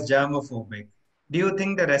viewed as germophobic. Do you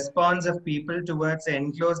think the response of people towards the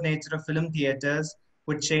enclosed nature of film theaters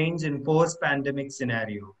would change in post-pandemic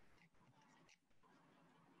scenario?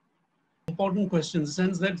 Important question in the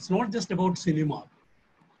sense that it's not just about cinema.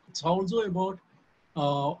 It's also about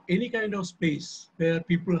any kind of space where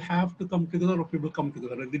people have to come together or people come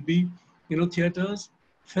together. Whether it be theaters,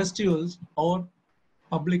 festivals, or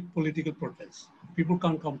public political protests. People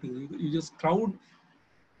can't come together. You just crowd.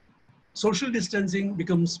 Social distancing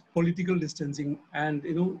becomes political distancing, and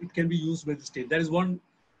it can be used by the state. That is one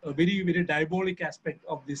very, very diabolic aspect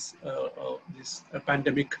of this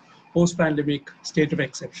pandemic, post-pandemic state of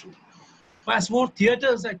exception. As for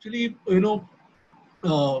theaters, actually,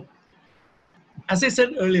 as I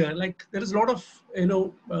said earlier, like there is a lot of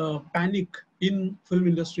panic in film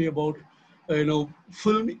industry about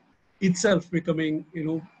film itself becoming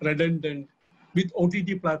redundant. With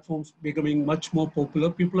OTT platforms becoming much more popular,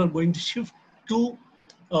 people are going to shift to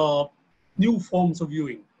new forms of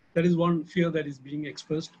viewing. That is one fear that is being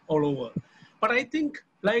expressed all over. But I think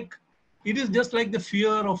like it is just like the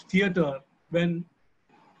fear of theater when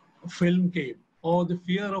film came, or the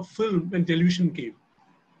fear of film when television came.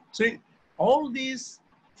 So all these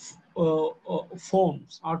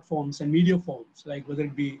forms, art forms and media forms, like whether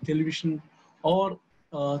it be television or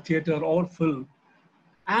theater or film,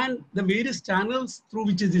 and the various channels through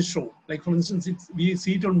which it is shown. Like for instance, we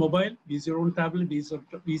see it on mobile, we see it on tablet, we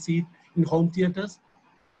see it in home theaters,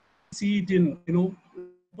 we see it in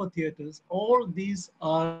theaters. All these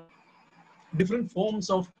are different forms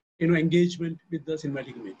of engagement with the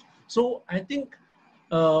cinematic image. So I think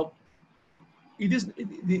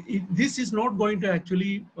this is not going to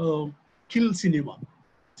actually kill cinema.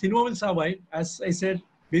 Cinema will survive, as I said,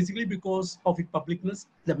 basically because of its publicness,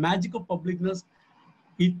 the magic of publicness.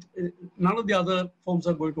 None of the other forms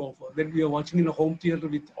are going to offer. That we are watching in a home theater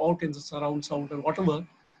with all kinds of surround sound and whatever.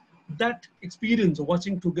 That experience of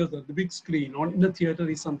watching together, the big screen on in the theater,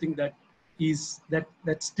 is something that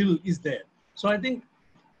still is there. So I think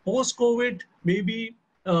post-COVID, maybe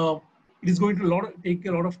it is going to take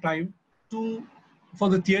a lot of time for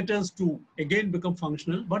the theaters to again become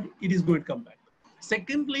functional, but it is going to come back.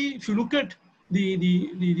 Secondly, if you look at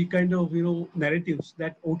the kind of narratives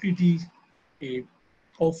that OTT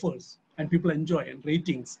offers and people enjoy, and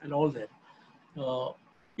ratings and all that,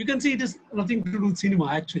 you can see it is nothing to do with cinema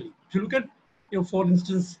actually. If you look at, for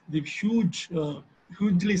instance, the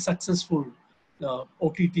hugely successful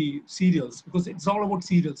OTT serials, because it's all about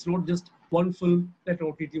serials, not just one film that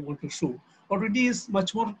OTT want to show. OTT is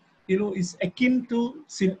much more, is akin to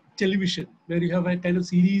television, where you have a kind of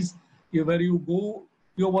series where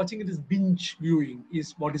you're watching it as binge viewing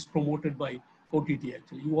is what is promoted by OTT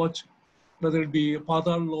actually. You watch whether it be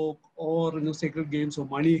Padasala or Sacred Games or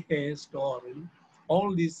Money Heist or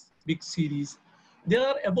all these big series. They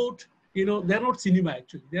are about, they're not cinema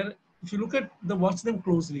actually. They're, if you look at watch them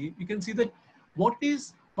closely, you can see that what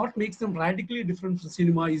makes them radically different from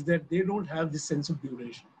cinema is that they don't have this sense of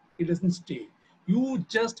duration. It doesn't stay. You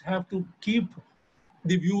just have to keep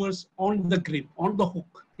the viewers on the grip, on the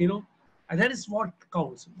hook, and that is what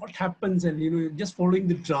counts. What happens, and you're just following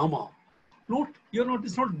the drama.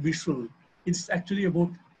 It's not visual. It's actually about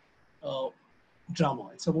uh, drama.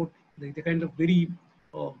 It's about the kind of very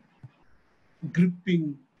uh,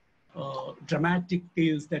 gripping, dramatic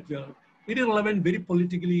tales that were very relevant, very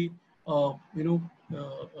politically,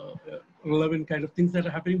 relevant kind of things that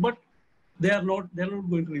are happening. But they're not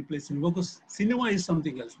going to replace cinema, because cinema is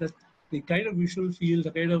something else. That's the kind of visual feel, the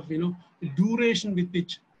kind of the duration with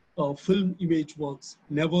which film image works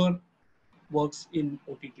never works in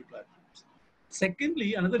OTT platforms.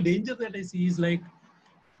 Secondly, another danger that I see is like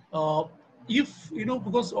uh, if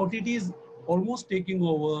because OTT is almost taking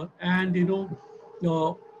over, and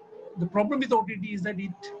uh, the problem with OTT is that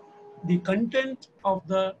the content of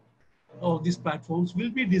these platforms will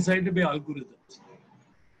be decided by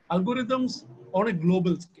algorithms on a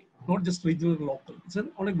global scale, not just regional or local. It's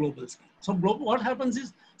on a global scale. So what happens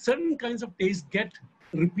is certain kinds of tastes get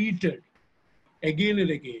repeated again and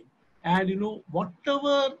again, and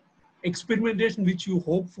whatever experimentation which you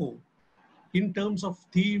hope for in terms of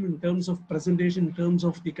theme, in terms of presentation, in terms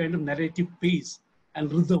of the kind of narrative pace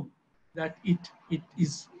and rhythm that it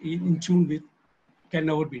is in tune with, can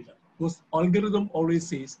never be done. Because algorithm always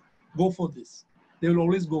says, go for this. They will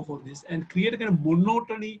always go for this and create a kind of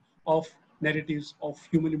monotony of narratives, of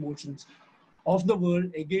human emotions, of the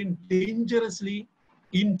world, again, dangerously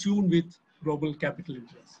in tune with global capital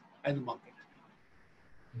interests and the market.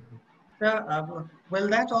 Yeah, will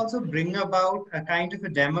that also bring about a kind of a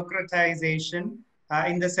democratization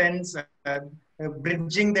in the sense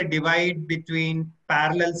bridging the divide between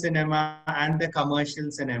parallel cinema and the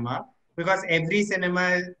commercial cinema? Because every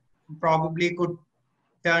cinema probably could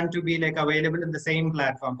turn to be like available in the same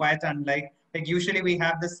platform, quite unlike, like usually we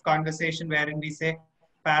have this conversation wherein we say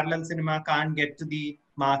parallel cinema can't get to the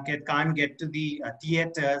market, can't get to the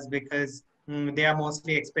theaters because they are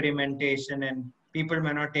mostly experimentation and people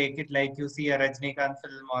may not take it like you see a Rajnikant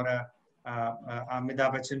film or a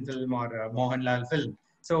Amitabh Bachchan film or a Mohanlal film.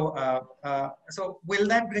 So will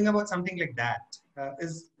that bring about something like that?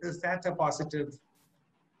 Is that a positive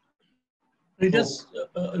It hope? is,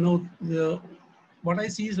 what I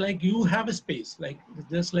see is like you have a space, like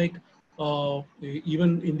just like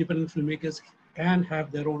even independent filmmakers can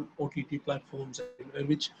have their own OTT platforms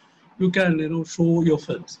which you can, show your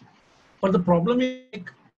films. But the problem is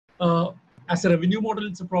like, as a revenue model,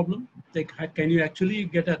 it's a problem. Like, can you actually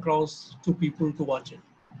get across to people to watch it,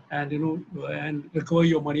 and and recover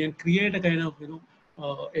your money and create a kind of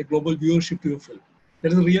a global viewership to your film?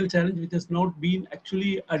 That is a real challenge which has not been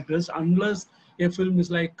actually addressed unless a film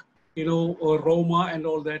is like Roma and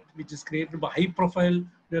all that, which is created by high-profile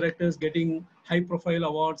directors getting high-profile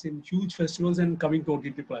awards in huge festivals and coming to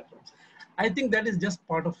OTT platforms. I think that is just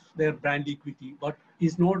part of their brand equity, but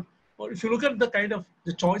is not. Or if you look at the kind of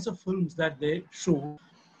the choice of films that they show,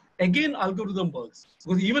 again algorithm works,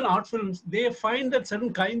 because even art films, they find that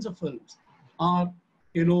certain kinds of films are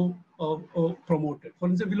promoted. For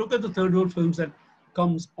instance, if you look at the third world films that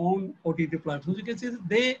comes on OTT platforms, you can see that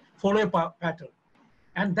they follow a pattern,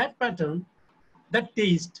 and that pattern, that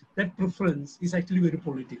taste, that preference is actually very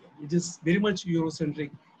political. It is very much Eurocentric,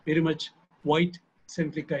 very much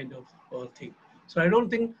white-centric kind of thing. So I don't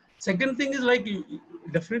think. Second thing is like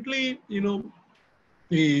definitely,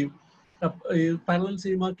 the parallel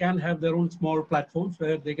cinema can have their own small platforms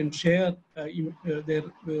where they can share their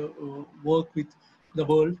work with the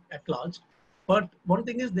world at large. But one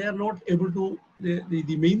thing is they are not able to, the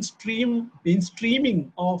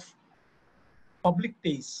mainstreaming of public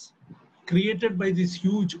taste created by these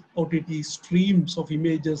huge OTT streams of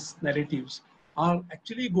images, narratives, are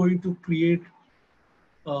actually going to create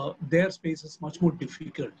their spaces much more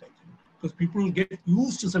difficult, actually, because people get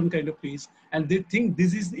used to some kind of pace and they think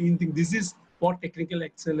this is the in thing, this is what technical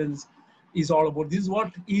excellence is all about. This is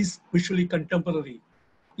what is visually contemporary,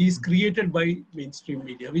 is created by mainstream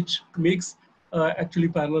media, which makes actually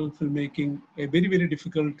parallel filmmaking a very, very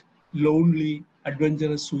difficult, lonely,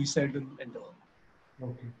 adventurous, suicidal endeavor.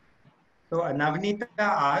 Okay. So Navneeta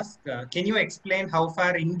asked, can you explain how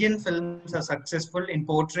far Indian films are successful in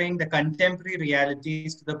portraying the contemporary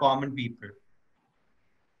realities to the common people?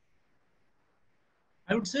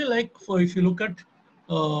 I would say, like, if you look at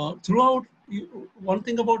throughout, one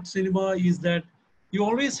thing about cinema is that you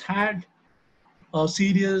always had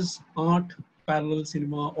serious art, parallel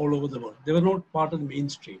cinema all over the world. They were not part of the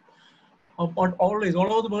mainstream. But always,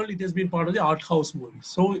 all over the world, it has been part of the art house movies.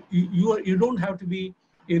 So you don't have to be,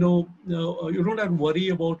 you don't have to worry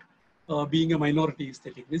about being a minority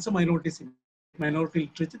aesthetic. It's a minority cinema, minority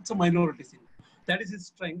literature. It's a minority cinema. That is its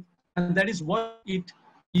strength, and that is why it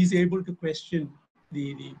is able to question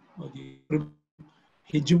the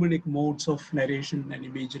hegemonic modes of narration and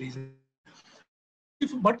imageries.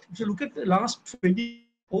 But if you look at the last 20 years,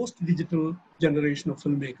 post-digital generation of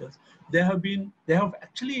filmmakers, they have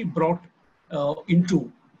actually brought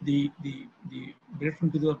into the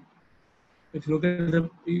into the, if you look at the,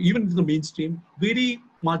 even into the mainstream, very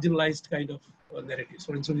marginalized kind of narratives.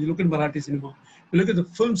 For instance, you look at Marathi cinema, you look at the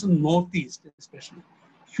films in Northeast, especially,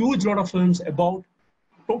 huge lot of films about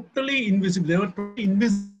totally invisible. They were totally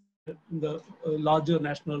invisible in the larger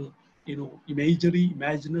national, imagery,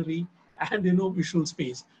 imaginary, and visual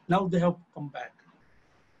space. Now they have come back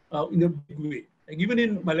in a big way. Like even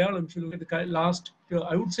in Malayalam, if you look at the last,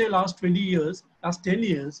 I would say last 20 years, last 10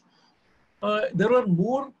 years, there were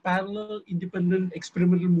more parallel, independent,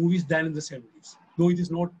 experimental movies than in the 70s. Though it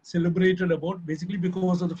is not celebrated about, basically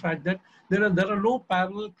because of the fact that there are no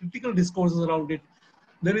parallel critical discourses around it.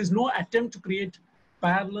 There is no attempt to create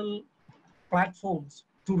parallel platforms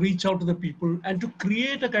to reach out to the people and to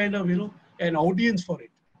create a kind of, an audience for it,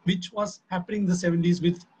 which was happening in the 70s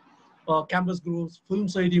with campus groups, film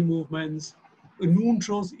society movements, noon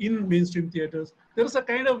shows in mainstream theaters. There is a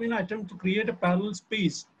kind of, attempt to create a parallel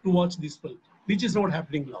space to watch this film, which is not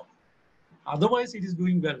happening now. Otherwise, it is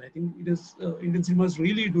doing well. I think it is, Indian cinema is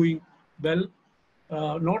really doing well.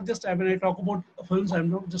 Not just, when I talk about films, I'm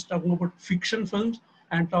not just talking about fiction films,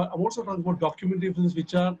 and I'm also talking about documentary films,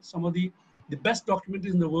 which are some of the best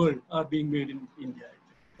documentaries in the world are being made in India.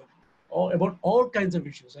 About all kinds of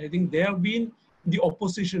issues. I think they have been the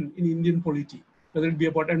opposition in Indian polity, whether it be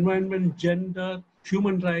about environment, gender,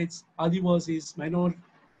 human rights, Adivasis, minority.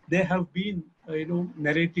 They have been,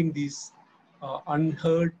 narrating these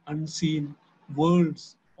unheard, unseen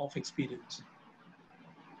worlds of experience.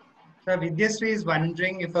 So Vidyashree is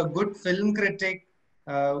wondering if a good film critic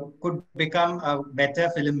could become a better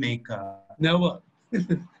filmmaker. Never.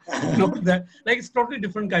 Not that. Like, it's totally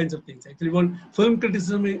different kinds of things. Actually, one, film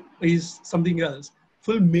criticism is something else.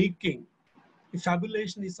 Filmmaking,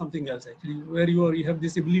 fabulation is something else. Actually, where you have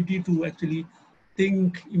this ability to actually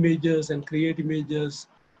think images and create images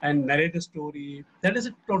and narrate a story. That is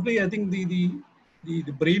totally. I think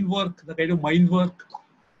the brain work, the kind of mind work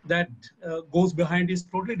that goes behind is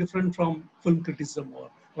totally different from film criticism or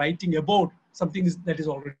writing about something that is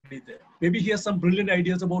already there. Maybe he has some brilliant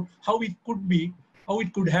ideas about how it could be, how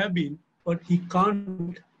it could have been, but he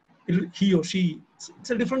can't. He or she. It's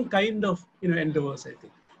a different kind of endeavors. I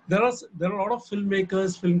think there are a lot of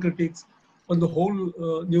filmmakers, film critics, on the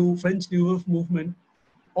whole new French New Wave movement.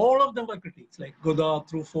 All of them were critics, like Godard,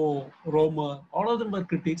 Truffaut, Roma. All of them were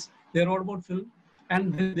critics. They wrote about film,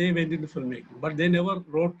 and then they went into filmmaking. But they never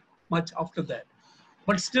wrote much after that.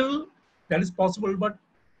 But still, that is possible. But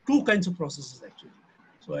two kinds of processes actually.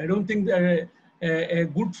 So I don't think that a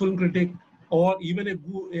good film critic or even a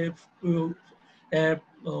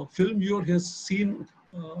film viewer has seen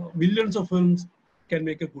millions of films can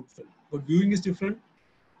make a good film. But viewing is different,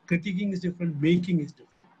 critiquing is different, making is different.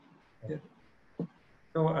 Yeah.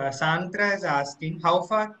 So Santra is asking, how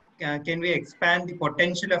far can we expand the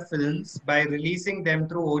potential of films by releasing them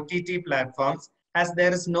through OTT platforms, as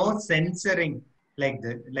there is no censoring like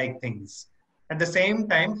things. At the same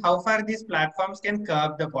time, how far these platforms can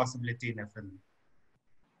curb the possibility in a film?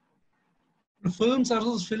 Films, as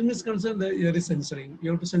far as film is concerned, there is censoring.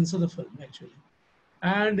 You have to censor the film actually.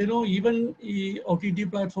 And even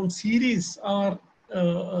OTT platform series are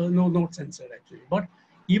no, not censored actually. But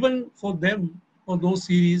even for them, for those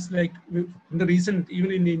series, like in the recent,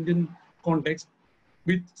 even in Indian context,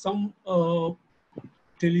 with some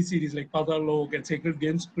teleseries like Padasala and Sacred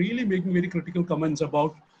Games, really making very critical comments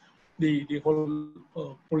about the whole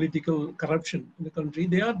political corruption in the country,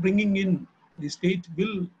 they are bringing in, the state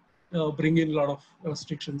will bring in a lot of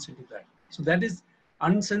restrictions into that. So that is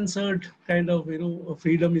uncensored kind of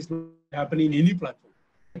freedom is not happening in any platform.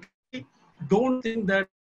 I don't think that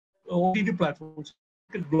OTT platforms,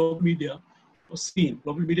 global media scene,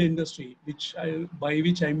 global media industry, by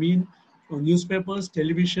which I mean newspapers,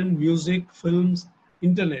 television, music, films,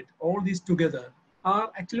 internet, all these together are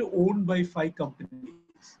actually owned by 5 companies.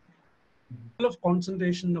 The level of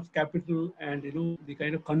concentration of capital and the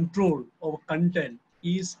kind of control over content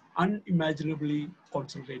is unimaginably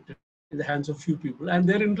concentrated in the hands of few people, and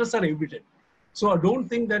their interests are evident. So I don't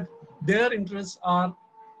think that their interests are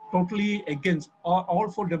totally against or all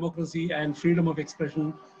for democracy and freedom of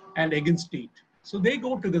expression and against state. So they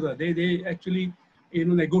go together. They actually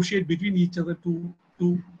negotiate between each other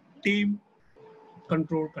to tame,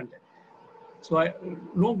 control content. So I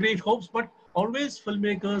no great hopes, but always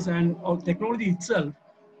filmmakers and technology itself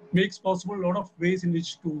makes possible a lot of ways in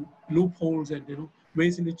which to loopholes and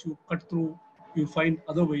ways in which you cut through, you find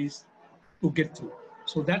other ways to get through.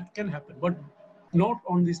 So that can happen, but not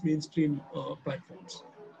on these mainstream platforms.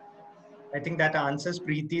 I think that answers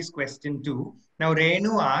Preeti's question too. Now,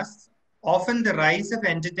 Renu asks, often the rise of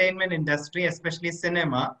entertainment industry, especially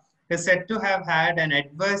cinema, is said to have had an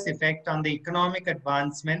adverse effect on the economic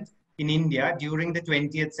advancement in India during the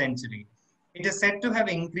 20th century. It is said to have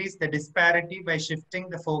increased the disparity by shifting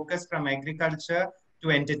the focus from agriculture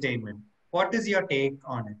to entertainment. What is your take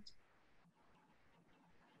on it?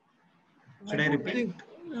 Should I repeat? Think,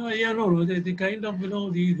 yeah, no, the kind of,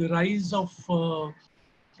 the rise of,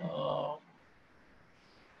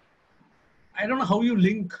 I don't know how you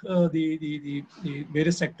link the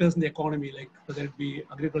various sectors in the economy, like whether it be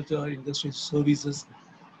agriculture, industry, services,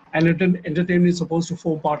 and entertainment is supposed to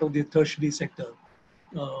form part of the tertiary sector,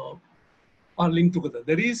 are linked together.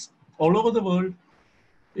 There is all over the world,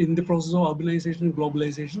 in the process of urbanization and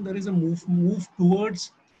globalization, there is a move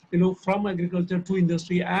towards, from agriculture to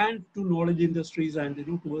industry and to knowledge industries and,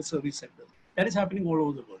 towards service sectors. That is happening all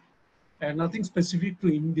over the world, and nothing specific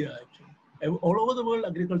to India actually. All over the world,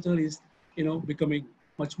 agriculture is, becoming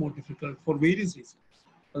much more difficult for various reasons.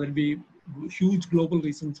 Whether it be huge global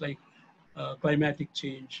reasons like climatic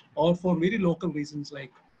change, or for very local reasons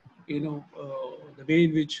like, the way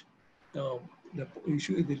in which the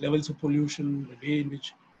levels of pollution, the way in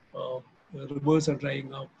which rivers are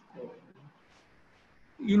drying up,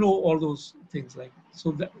 all those things like.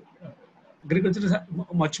 So that agriculture is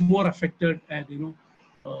much more affected, and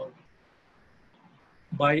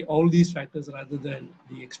by all these factors rather than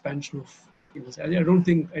the expansion of.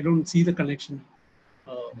 I don't see the connection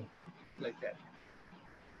like that.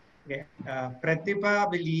 Okay.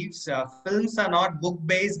 Pratibha believes films are not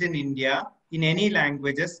book-based in India in any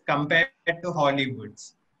languages compared to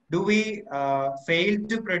Hollywood's. Do we fail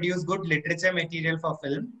to produce good literature material for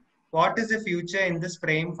film? What is the future in this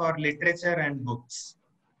frame for literature and books?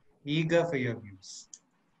 Eager for your views.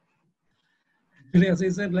 Actually, as I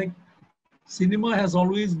said, like cinema has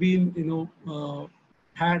always been,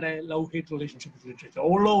 had a love-hate relationship with literature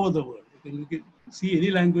all over the world. You can see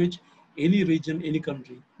any language, any region, any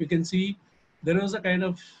country. You can see there is a kind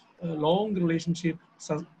of long relationship,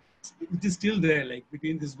 which is still there, like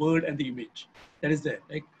between this word and the image. That is there.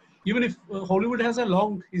 Like even if Hollywood has a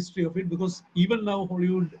long history of it, because even now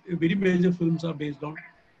Hollywood, very major films are based on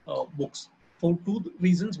books for two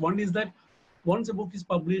reasons. One is that once a book is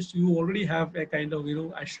published, you already have a kind of,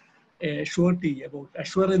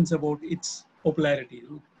 assurance about its popularity.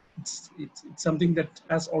 It's something that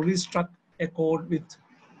has already struck a chord with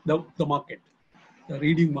the market, the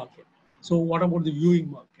reading market. So what about the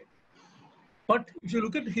viewing market? But if you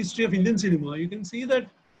look at the history of Indian cinema, you can see that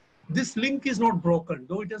this link is not broken,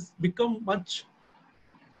 though it has become much,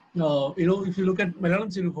 if you look at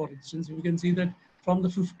Malayalam cinema, for instance, you can see that from the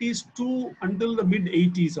 50s to until the mid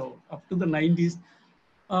 80s or up to the 90s,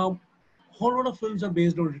 a whole lot of films are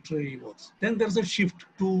based on literary works. Then there's a shift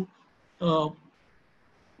to,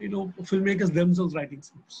 filmmakers themselves writing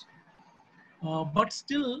scripts. But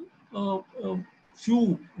still,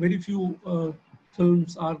 very few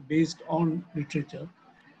films are based on literature.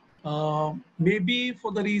 Maybe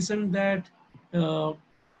for the reason that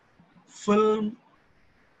film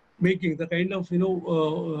making, the kind of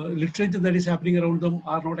literature that is happening around them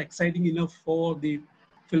are not exciting enough for the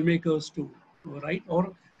filmmakers to write,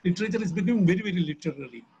 or literature is becoming very, very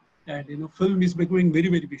literary, and film is becoming very,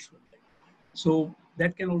 very visual. So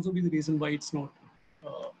that can also be the reason why it's not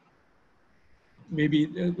maybe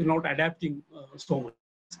not adapting so much.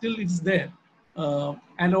 Still, it's there,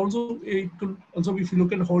 and also it could also, if you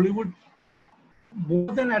look at Hollywood,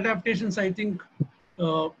 more than adaptations, I think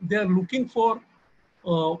they are looking for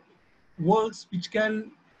works which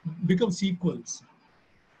can become sequels,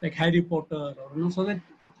 like Harry Potter, or so that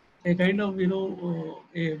a kind of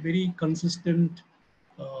a very consistent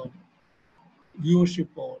viewership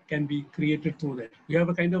or can be created through that. You have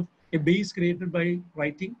a kind of a base created by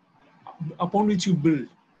writing, upon which you build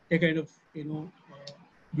a kind of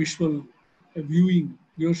visual viewing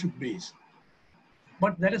viewership base.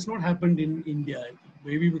 But that has not happened in India,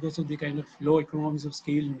 maybe because of the kind of low economies of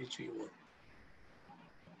scale in which we work.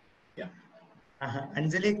 Yeah.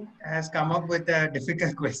 Anjali has come up with a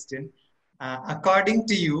difficult question. According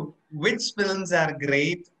to you, which films are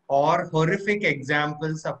great or horrific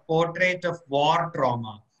examples of portrait of war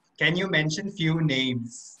trauma? Can you mention few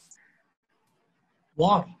names?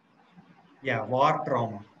 War. Yeah, war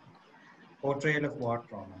trauma. Portrayal of war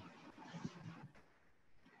trauma.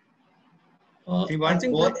 He I wants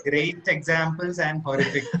think like both great examples and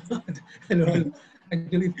horrific. I don't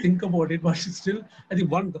actually think about it, but still, I think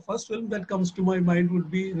the first film that comes to my mind would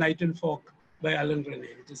be Night and Fog by Alan Rene.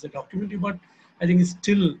 It is a documentary, but I think it's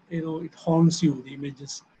still, it haunts you. The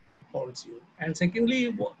images haunts you. And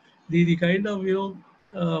secondly, the kind of,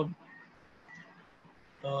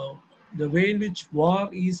 uh, the way in which war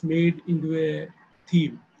is made into a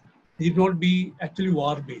theme need not be actually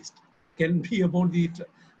war based. Can be about the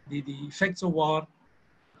effects of war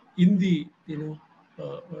in the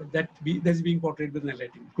that's being portrayed with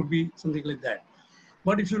narrative. Could be something like that.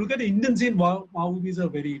 But if you look at the Indian scene, war movies are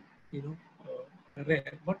very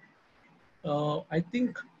rare. But I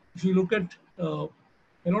think if you look at a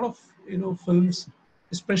lot of films,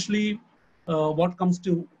 especially what comes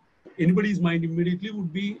to anybody's mind immediately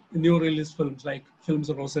would be neorealist films like films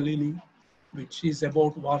of Rossellini, which is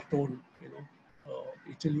about war-torn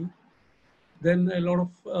Italy. Then a lot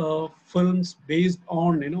of films based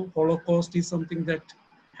on Holocaust is something that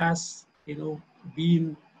has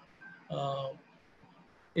been uh,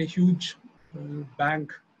 a huge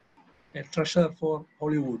bank, a treasure for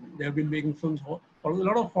Hollywood. They have been making films. A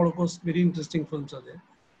lot of Holocaust, very interesting films are there.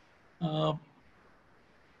 Uh,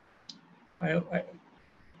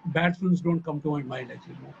 bad films don't come to my mind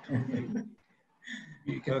actually.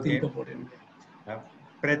 You can Okay. think about it.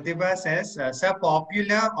 Pratibha says, sir,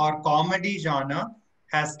 popular or comedy genre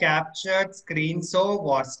has captured screen so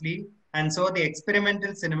vastly, and so the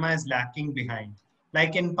experimental cinema is lacking behind.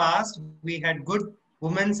 Like in past, we had good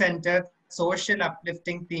woman-centered, social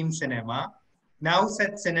uplifting theme cinema. Now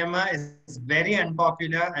such cinema is very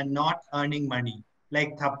unpopular and not earning money,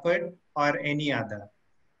 like Thappad or any other.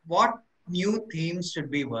 What new themes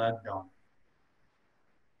should be worked on?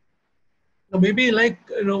 Maybe like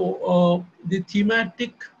the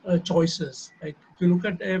thematic choices. Like if you look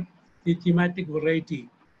at the thematic variety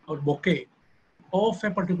or bouquet of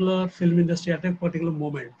a particular film industry at a particular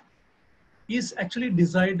moment is actually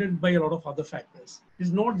decided by a lot of other factors. It's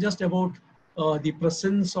not just about the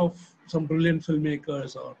presence of some brilliant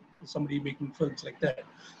filmmakers or somebody making films like that,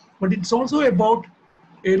 but it's also about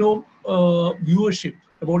viewership,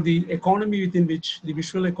 about the economy within which the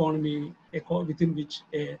visual economy within which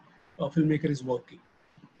a filmmaker is working.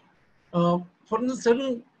 For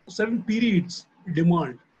instance, certain periods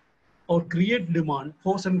demand or create demand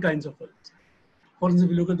for certain kinds of films. For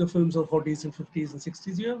instance, if you look at the films of 40s and 50s and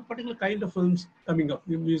 60s, you have a particular kind of films coming up,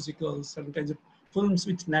 musicals, certain kinds of films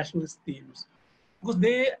with nationalist themes, because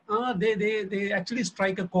they actually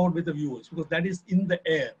strike a chord with the viewers because that is in the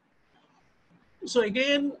air. So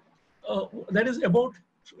again, that is about,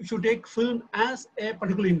 if you take film as a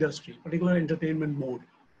particular industry, particular entertainment mode.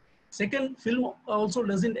 Second, film also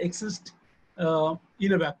doesn't exist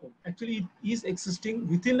in a vacuum. Actually, it is existing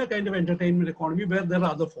within a kind of entertainment economy where there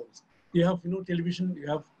are other forms. You have, television. You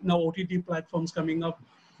have now OTT platforms coming up.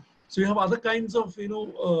 So you have other kinds of,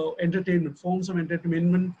 entertainment, forms of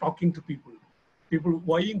entertainment talking to people, people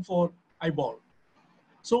vying for eyeball.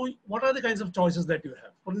 So what are the kinds of choices that you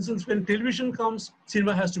have? For instance, when television comes,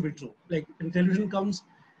 cinema has to be true. Like when television comes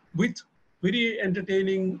with very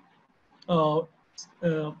entertaining, uh,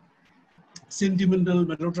 uh, sentimental,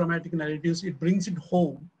 melodramatic narratives, it brings it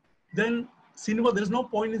home. Then cinema, there's no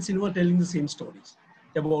point in cinema telling the same stories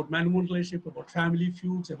about man-woman relationship, about family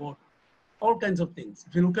feuds, about all kinds of things.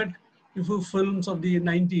 If you look at films of the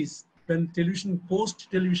 90s, when television,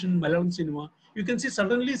 post-television Malayalam cinema, you can see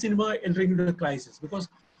suddenly cinema entering into a crisis because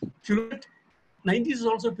if you look at 90s is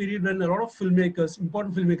also a period when a lot of filmmakers,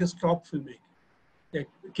 important filmmakers, stopped filmmaking. Like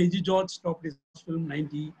KG George stopped his film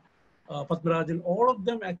 90, Padmarajan, all of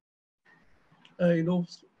them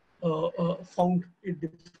found it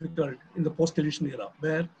difficult in the post-television era,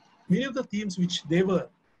 where many of the themes which they were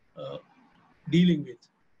uh, dealing with,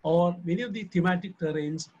 or many of the thematic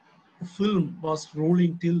terrains, film was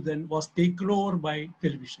rolling till then was taken over by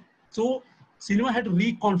television. So cinema had to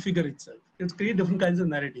reconfigure itself. It's create different kinds of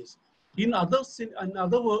narratives. In other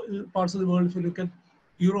parts of the world, if you look at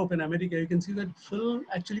Europe and America, you can see that film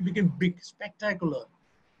actually became big, spectacular,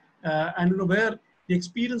 and where the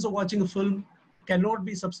experience of watching a film cannot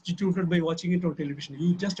be substituted by watching it on television.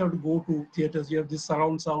 You just have to go to theaters. You have this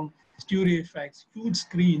surround sound, stereo effects, huge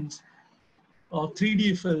screens,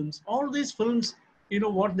 3D films. All these films,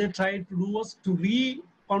 what they tried to do was to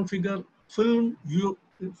reconfigure film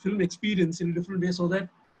experience in a different way so that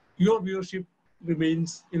your viewership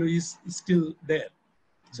remains, is still there.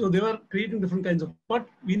 So they were creating different kinds of, but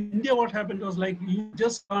in India, what happened was like, you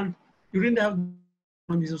just can't, you didn't have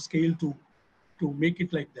economies of scale to make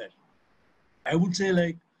it like that. I would say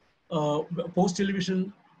like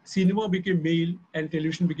post-television, cinema became male and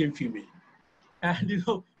television became female. And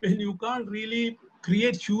when you can't really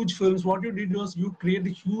create huge films, what you did was you create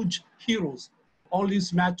the huge heroes. All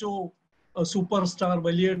these macho superstar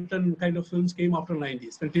Valiant kind of films came after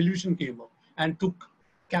 90s when television came up and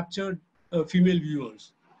captured female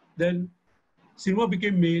viewers. Then cinema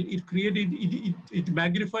became male. It created, it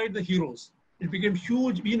magnified the heroes. It became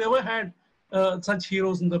huge. We never had such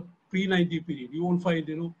heroes in the pre-90 period. You won't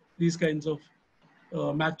find, these kinds of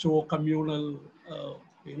macho, communal,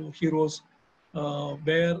 heroes,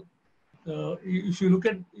 where if you look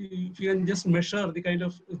at, if you can just measure the kind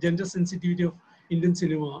of gender sensitivity of Indian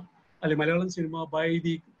cinema, Malayalam cinema, by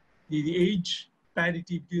the age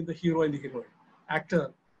parity between the hero and the heroine,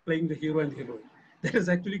 actor playing the hero and the heroine. That has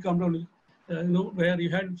actually come down, where you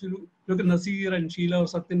had, if you look at Nasir and Sheila or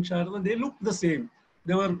Satyan Sharada, they looked the same.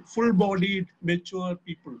 They were full-bodied, mature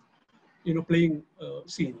people, playing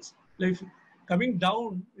scenes. Like coming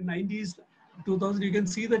down in 90s, 2000, you can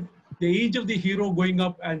see that the age of the hero going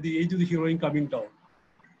up and the age of the heroine coming down.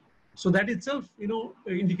 So that itself,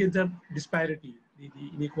 indicates that disparity, the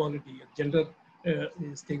inequality, gender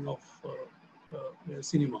is thing of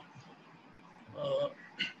cinema.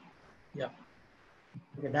 Yeah.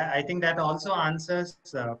 Okay, I think that also answers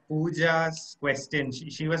Pooja's question.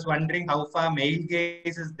 She was wondering how far male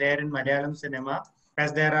gaze is there in Malayalam cinema,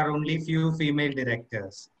 as there are only few female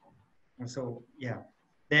directors. So, yeah.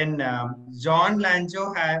 Then John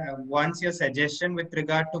Lanjo wants your suggestion with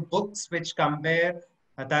regard to books which compare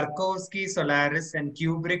Tarkovsky, Solaris, and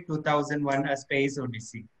Kubrick 2001: A Space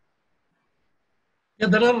Odyssey. Yeah,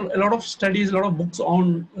 there are a lot of studies, a lot of books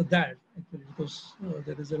on that, actually, because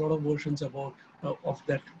there is a lot of versions about of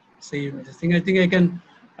that same thing. I think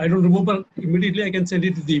I don't remember immediately. I can send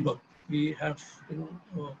it to the book. We have,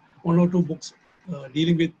 one or two books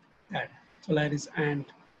dealing with that, Solaris and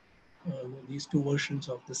these two versions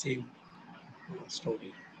of the same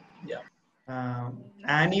story. Yeah.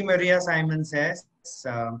 Annie Maria Simon says,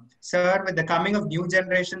 Sir, with the coming of new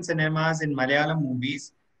generation cinemas in Malayalam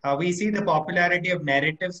movies, we see the popularity of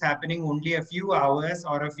narratives happening only a few hours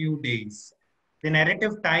or a few days. The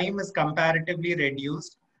narrative time is comparatively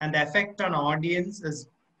reduced, and the effect on audience is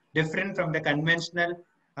different from the conventional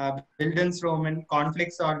Bildungsroman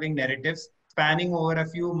conflict-solving narratives spanning over a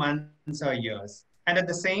few months or years. And at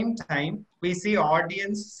the same time, we see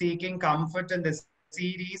audience seeking comfort in the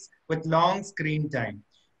series with long screen time.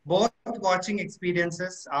 Both watching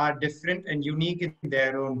experiences are different and unique in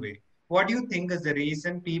their own way. What do you think is the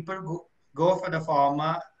reason people go for the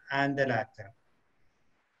former and the latter?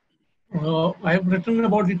 I have written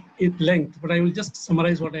about it at length, but I will just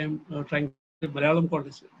summarize what I am trying to Malayalam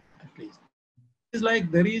context, at least. It's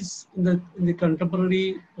like there is in the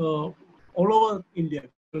contemporary all over India.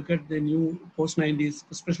 Look at the new post 90s,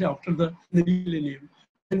 especially after the millennium,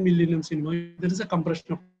 second millennium cinema. There is a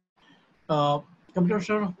compression of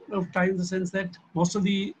time in the sense that most of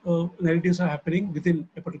the narratives are happening within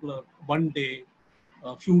a particular one day,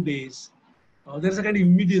 a few days. There's a kind of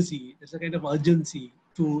immediacy, there's a kind of urgency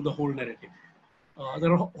to the whole narrative.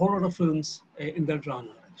 There are a whole lot of films in that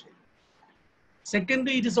genre, actually.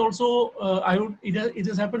 Secondly, it is also, it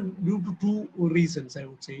has happened due to two reasons, I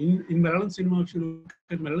would say. In Malayalam cinema, if you look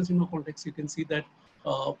at Malayalam cinema context, you can see that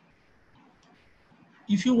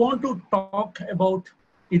if you want to talk about,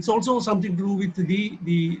 it's also something to do with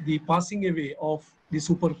the passing away of the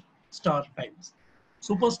superstar times.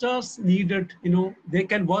 Superstars needed, they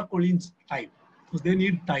can work only in time because they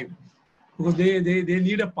need time, because they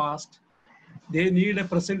need a past. They need a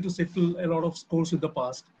present to settle a lot of scores with the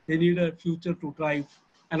past. They need a future to drive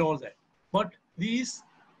and all that. But these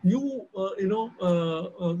new,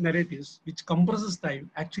 narratives, which compresses time,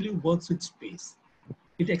 actually works with space.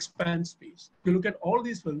 It expands space. If you look at all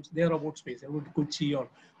these films, they are about space. About Kochi or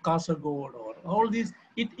Kasargod or all these,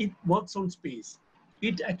 it works on space.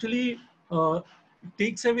 It actually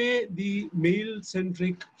takes away the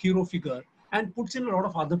male-centric hero figure and puts in a lot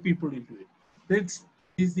of other people into it.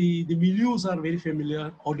 The milieus are very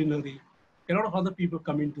familiar, ordinary. A lot of other people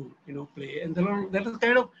come into play, and there is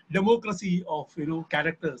kind of democracy of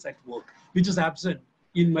characters at work, which is absent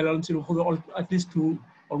in Malayalam cinema for at least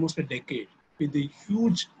almost a decade. With the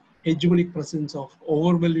huge hegemonic presence of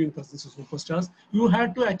overwhelming presence of superstars, you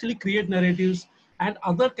had to actually create narratives and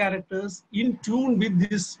other characters in tune with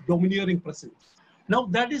this domineering presence. Now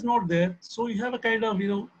that is not there, so you have a kind of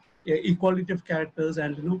equality of characters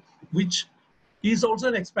and which is also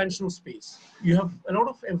an expansion of space. You have a lot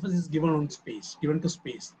of emphasis given on space, given to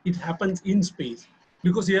space. It happens in space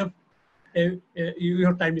because your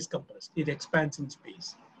time is compressed. It expands in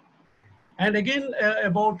space. And again,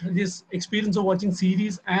 about this experience of watching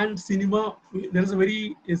series and cinema, there is a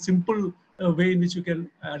very simple way in which you can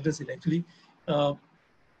address it. Actually, uh,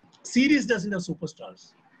 series doesn't have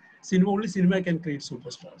superstars. Only cinema can create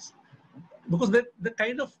superstars, because the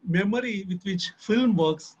kind of memory with which film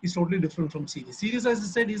works is totally different from series. Series, as I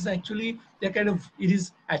said, is actually a kind of, it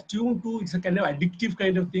is attuned to, it's a kind of addictive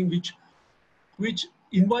kind of thing which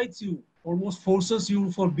invites you, almost forces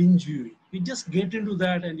you for binge viewing. You just get into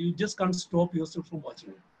that and you just can't stop yourself from watching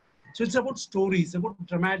it. So it's about stories, about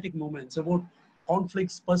dramatic moments, about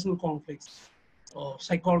conflicts, personal conflicts,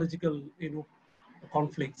 psychological,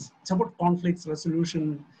 conflicts. It's about conflicts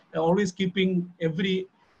resolution, always keeping at the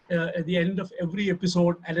end of every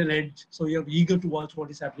episode at an edge. So you're eager to watch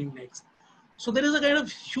what is happening next. So there is a kind of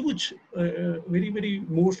huge, very, very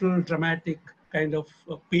emotional, dramatic kind of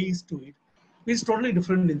pace to it. It's totally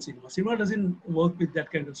different in cinema. Cinema doesn't work with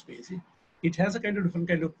that kind of space. It has a kind of different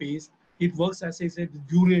kind of pace. It works, as I said, with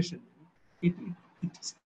duration. It,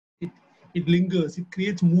 it, it, it lingers. It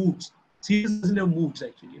creates moods. Series doesn't have moods,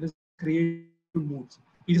 actually. It doesn't create moods.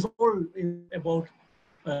 It is all about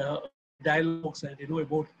dialogues and,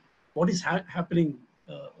 about what is happening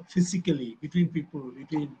physically between people,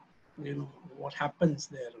 between, what happens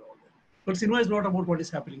there and all that. But cinema is not about what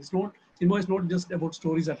is happening. Cinema is not just about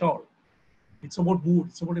stories at all. It's about mood.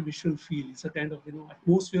 It's about a visual feel. It's a kind of,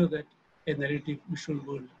 atmosphere that a narrative visual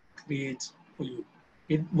world creates for you.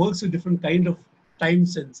 It works with different kind of time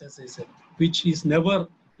sense, as I said, which is never,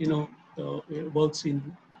 works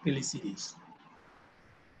in really series.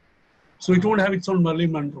 So it won't have its own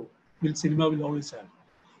Marilyn Monroe. Cinema will always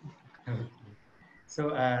have.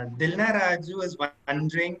 So Dilna Raju is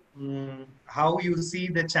wondering how you see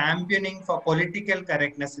the championing for political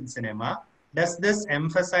correctness in cinema. Does this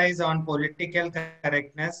emphasize on political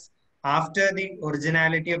correctness after the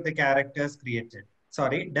originality of the characters created?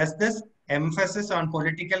 Sorry, does this emphasis on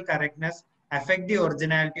political correctness affect the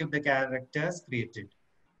originality of the characters created?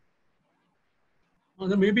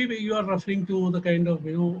 Maybe you are referring to the kind of,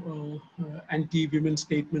 anti-women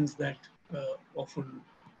statements that often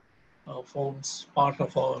forms part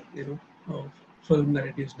of our, film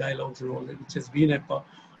narratives, dialogues, and all that, which has been a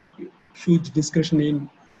huge discussion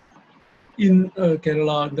in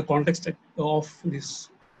Kerala in the context of this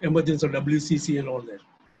emergence of WCC and all that.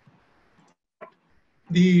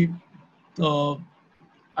 The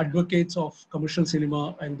advocates of commercial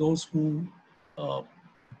cinema and those who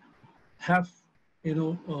have,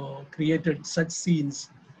 created such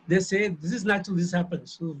scenes, they say this is natural, this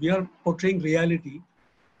happens. So we are portraying reality,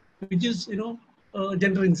 which is,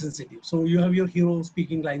 gender insensitive. So you have your hero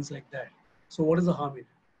speaking lines like that. So what is the harm in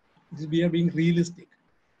it? We are being realistic.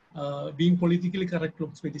 Being politically correct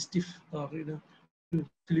looks very stiff, or,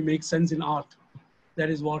 actually makes sense in art.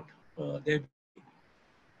 That is what they.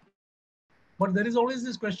 But there is always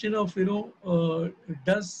this question of,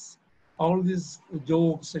 does all these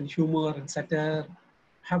jokes and humor and satire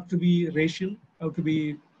have to be racial, have to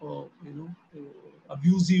be,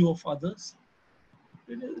 abusive of others?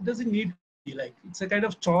 It doesn't need to be like. It's a kind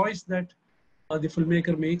of choice that the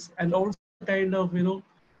filmmaker makes, and also kind of,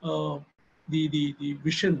 the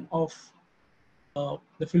vision of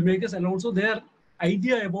the filmmakers, and also their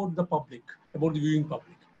idea about the public, about the viewing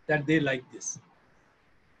public, that they like this.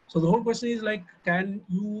 So the whole question is like, can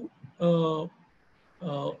you,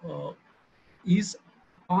 is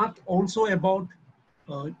art also about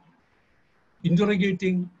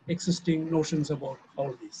interrogating existing notions about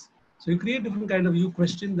all this? So you create different kind of, you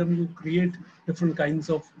question them, you create different kinds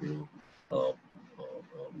of,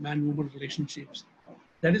 man-woman relationships.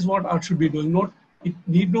 That is what art should be doing. It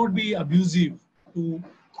need not be abusive to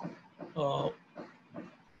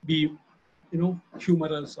be,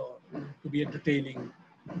 humorous, or to be entertaining,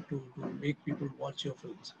 to make people watch your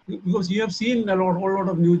films. Because you have seen a whole lot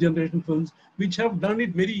of new generation films which have done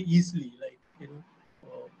it very easily, like,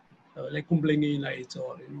 like Kumblingi Nights,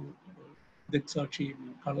 or, Diksakshi,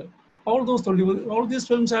 Color. All these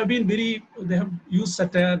films have been they have used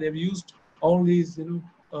satire, they have used all these,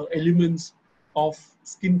 elements of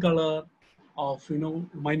skin color, of,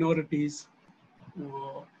 minorities,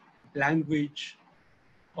 language,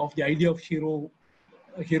 of the idea of hero,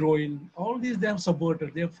 heroine. All these they have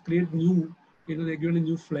subverted. They have created new, they've given a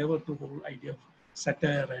new flavor to the whole idea of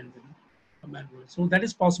satire and, manhood. So that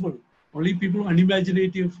is possible. Only people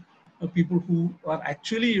unimaginative, people who are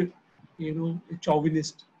actually,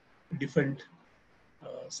 chauvinist, defend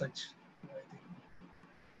such, I think,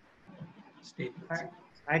 statements.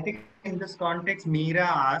 I think in this context, Meera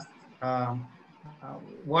asks,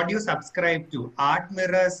 what do you subscribe to? Art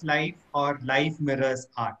mirrors life or life mirrors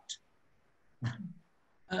art?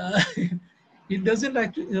 Uh, it doesn't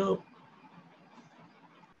actually,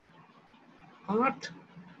 art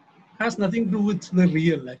has nothing to do with the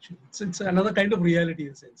real actually. It's another kind of reality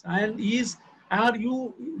in a sense. And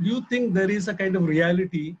do you think there is a kind of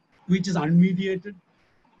reality which is unmediated?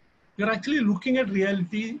 You're actually looking at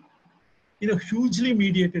reality in a hugely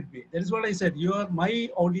mediated way. That is what I said. My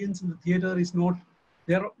audience in the theater is not,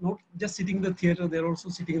 they're not just sitting in the theater, they're also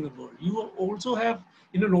sitting in the world. You also have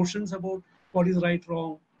notions about what is right,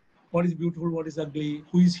 wrong, what is beautiful, what is ugly,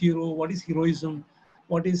 who is hero, what is heroism,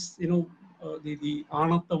 what is, the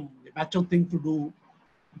anatham, the macho thing to do.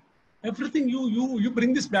 Everything you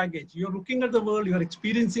bring this baggage. You're looking at the world, you're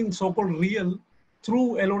experiencing so-called real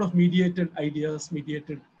through a lot of mediated ideas,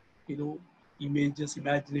 mediated, images,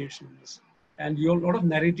 imaginations, and a lot of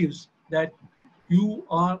narratives that you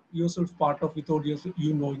are yourself part of without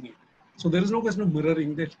you knowing it. So there is no question of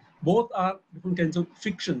mirroring that. Both are different kinds of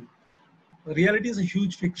fiction. Reality is a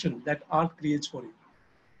huge fiction that art creates for you.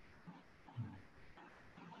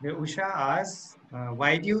 Usha asks,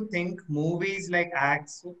 why do you think movies like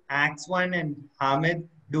Acts 1 and Hamid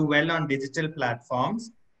do well on digital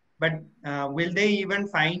platforms, but will they even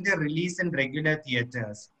find a release in regular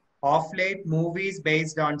theaters? Of late, movies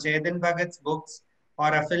based on Chetan Bhagat's books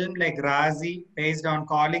or a film like Razi based on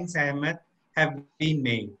Callings Ahmed have been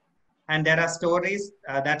made. And there are stories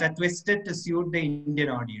that are twisted to suit the Indian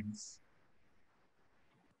audience.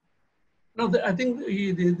 No, I think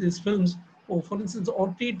these films, for instance,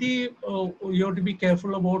 OTT, you have to be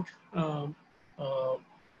careful about uh,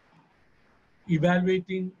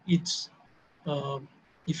 evaluating its uh,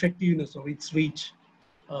 effectiveness or its reach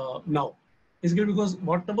now. Basically, because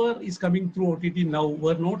whatever is coming through OTT now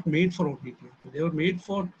were not made for OTT. They were made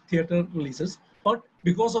for theater releases, but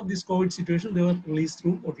because of this COVID situation, they were released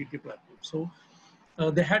through OTT platforms. So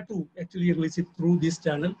they had to actually release it through this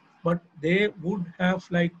channel, but they would have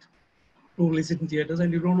liked to release it in theaters,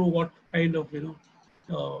 and you don't know what kind of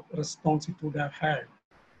response it would have had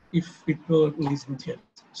if it were released in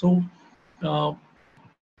theaters. So, uh,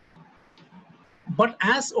 but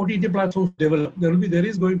as OTT platforms develop, there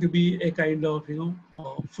is going to be a kind of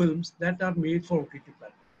films that are made for OTT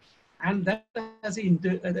platforms, and that, as I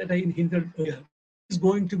hinted earlier, is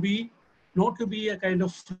going to be not to be a kind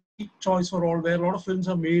of free choice for all, where a lot of films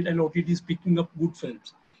are made and OTT is picking up good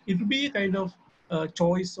films. It will be a kind of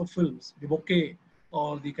choice of films, the bouquet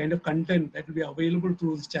or the kind of content that will be available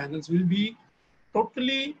through these channels will be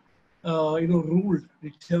totally, ruled,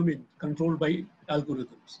 determined, controlled by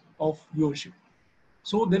algorithms of viewership.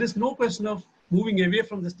 So there is no question of moving away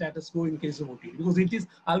from the status quo in case of OTT, because it is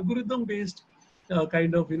algorithm-based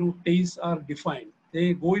kind of tastes are defined.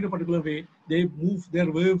 They go in a particular way, they move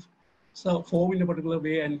their wave form in a particular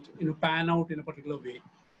way, and pan out in a particular way,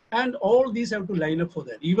 and all these have to line up for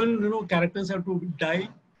that. Even characters have to die.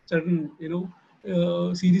 Certain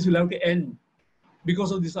series will have to end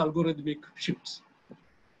because of these algorithmic shifts.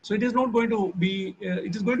 So it is not going to be,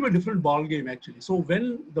 it is going to be a different ball game actually. So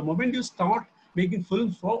when the moment you start making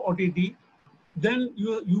films for OTT, then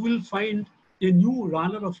you will find a new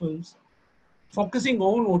runner of films focusing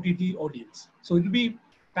on OTT audience. So it will be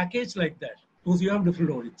packaged like that because you have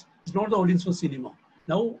different audience. It's not the audience for cinema.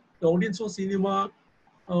 Now the audience for cinema,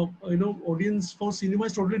 audience for cinema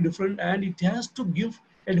is totally different, and it has to give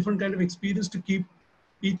a different kind of experience to keep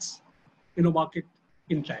its market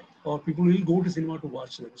intact, or people will go to cinema to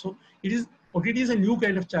watch them. So OTT is a new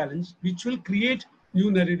kind of challenge which will create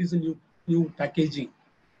new narratives and new packaging,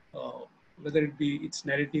 uh, whether it be its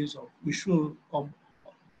narratives or visual,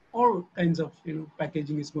 all kinds of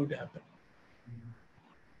packaging is going to happen.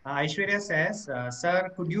 Aishwarya says, sir,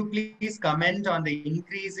 could you please comment on the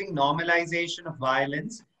increasing normalization of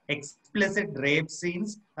violence, explicit rape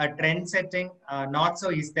scenes, a trend setting, not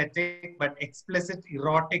so aesthetic, but explicit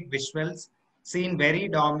erotic visuals seen very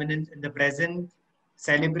dominant in the present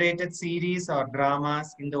celebrated series or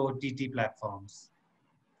dramas in the OTT platforms?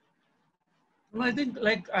 No, I think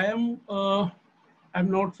I'm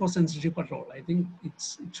not for censorship at all. I think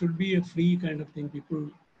it should be a free kind of thing. People,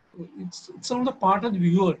 it's on the part of the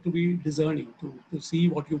viewer to be discerning, to see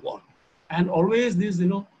what you want. And always this,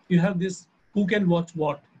 you have this who can watch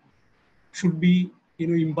what should be,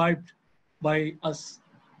 imbibed by us,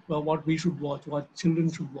 what we should watch, what children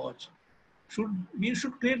should watch. We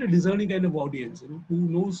should create a discerning kind of audience, who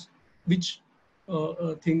knows which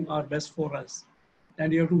thing are best for us.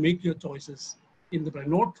 And you have to make your choices in the brand,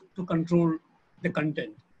 not to control the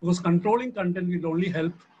content, because controlling content will only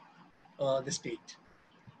help the state,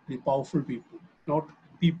 the powerful people, not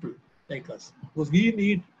people like us, because we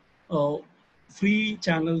need free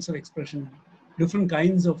channels of expression, different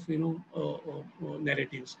kinds of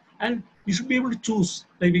narratives, and we should be able to choose.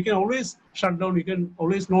 Like we can always shut down, we can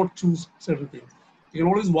always not choose certain things. You can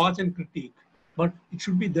always watch and critique, but it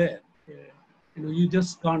should be there. You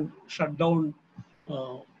just can't shut down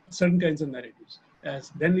certain kinds of narratives,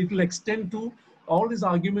 as then it will extend to all these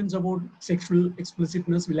arguments about sexual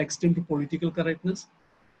explicitness will extend to political correctness.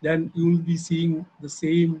 Then you will be seeing the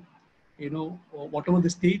same, whatever the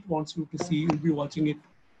state wants you to see, you'll be watching it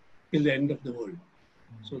till the end of the world.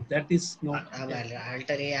 So that is not.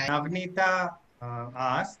 Navneeta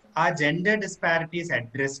asked, are gender disparities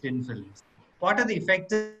addressed in films? What are the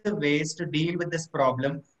effective ways to deal with this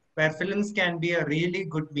problem where films can be a really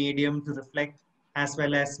good medium to reflect as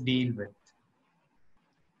well as deal with?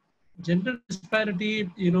 Gender disparity,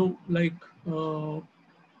 like all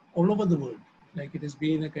over the world, like it has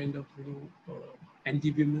been a kind of,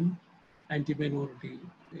 anti-women, anti-minority,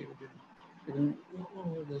 even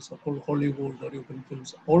the so-called Hollywood or European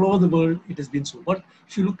films, all over the world, it has been so. But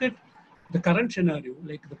if you look at the current scenario,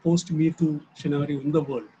 like the post-Me Too scenario in the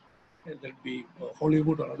world, that be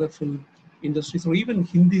Hollywood or other film industries, or even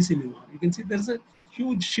Hindi cinema, you can see there's a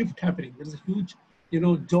huge shift happening. There's a huge,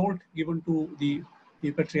 jolt given to the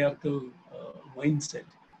patriarchal mindset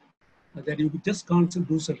that you just can't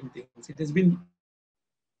do certain things. It has been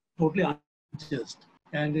totally unjust.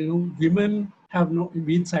 And women have not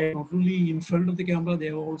been cited not only in front of the camera, they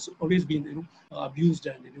have also always been abused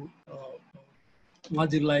and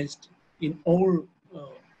marginalized in all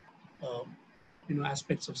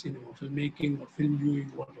aspects of cinema, filmmaking or film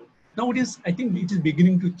viewing, whatever. Nowadays, I think it is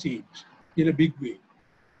beginning to change in a big way.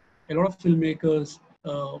 A lot of filmmakers,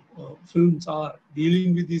 films are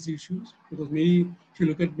dealing with these issues, because many, if you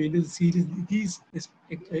look at many of the series, it is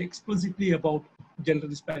explicitly about gender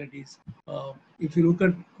disparities. If you look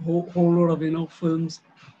at whole lot of films,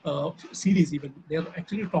 series even, they are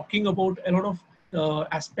actually talking about a lot of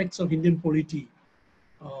aspects of Indian polity,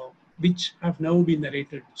 which have now been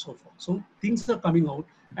narrated so far. So things are coming out,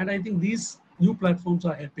 and I think these new platforms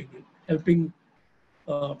are helping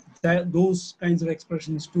those kinds of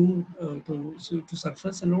expressions to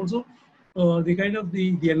surface, and also the kind of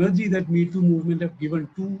the energy that Me Too movement have given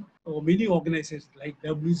to many organizations like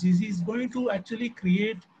WCC is going to actually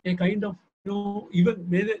create a kind of, even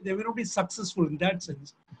they may not be successful in that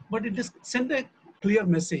sense, but it just send a clear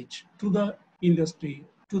message to the industry,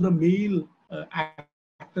 to the male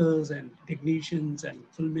actors and technicians and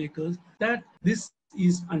filmmakers, that this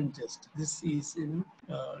is unjust. This is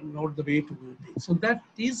not the way to do things. So that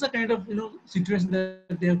is the kind of situation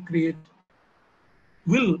that they have created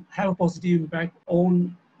will have a positive impact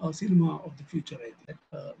on cinema of the future. I think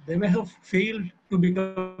they may have failed to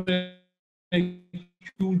become a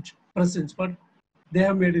huge presence, but they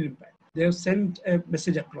have made an impact. They have sent a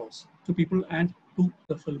message across to people and to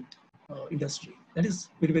the film industry. That is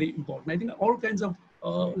very, very important. I think all kinds of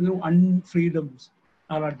unfreedoms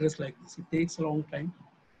are addressed like this. It takes a long time.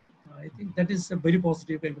 I think that is a very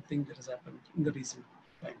positive kind of thing that has happened in the recent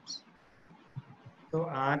times. So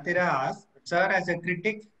Atira asks, sir, as a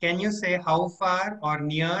critic, can you say how far or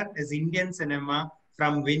near is Indian cinema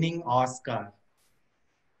from winning Oscar?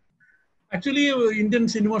 Actually, Indian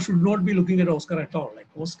cinema should not be looking at Oscar at all. Like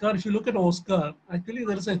Oscar, if you look at Oscar, actually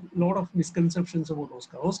there is a lot of misconceptions about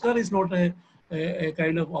Oscar. Oscar is not a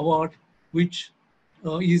kind of award which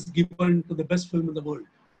is given to the best film in the world.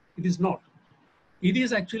 It is not. It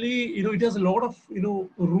is actually, it has a lot of,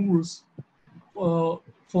 rules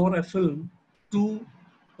for a film to,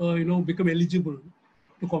 become eligible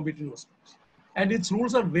to compete in Oscars. And its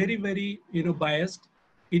rules are very, very, biased.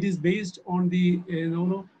 It is based on the,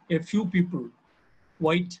 a few people,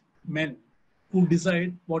 white men, who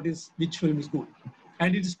decide which film is good.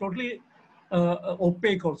 And it is totally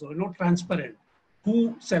opaque also, not transparent.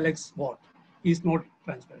 Who selects what is not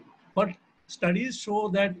transparent. But studies show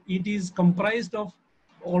that it is comprised of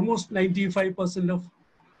almost 95% of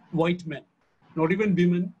white men, not even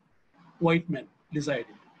women, white men decided.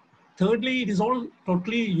 Thirdly, it is all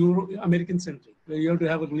totally American centric, where you have to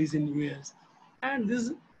have a release in US. And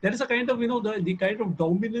that is a kind of, the kind of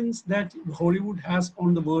dominance that Hollywood has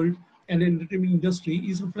on the world and entertainment industry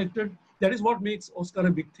is reflected. That is what makes Oscar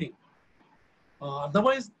a big thing.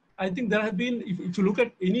 Otherwise, I think there have been, if you look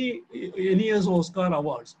at any year's Oscar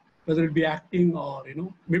awards, whether it be acting or,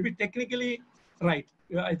 maybe technically, right.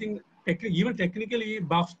 I think even technically,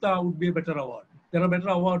 BAFTA would be a better award. There are better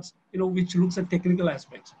awards, which looks at technical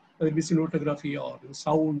aspects, whether it be cinematography or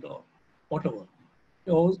sound or whatever.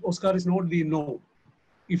 Oscar is not the norm.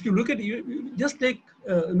 If you look at, you just take,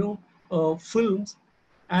 films,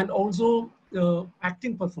 and also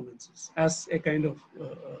acting performances as a kind of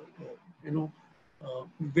you know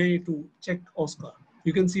way to check Oscar.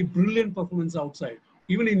 You can see brilliant performance outside.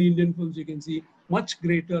 Even in Indian films, you can see much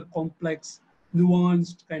greater, complex,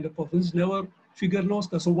 nuanced kind of performance. Never figure an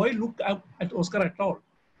Oscar. So why look at Oscar at all?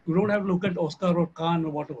 You don't have to look at Oscar or Cannes or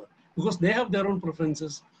whatever, because they have their own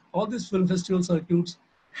preferences. All these film festival circuits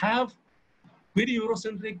have very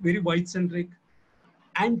Eurocentric, very white-centric,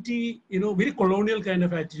 very colonial kind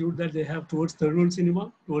of attitude that they have towards third world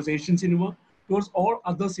cinema, towards Asian cinema, towards all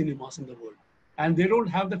other cinemas in the world. And they don't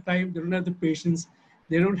have the time, they don't have the patience,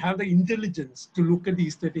 they don't have the intelligence to look at the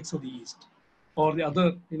aesthetics of the East or the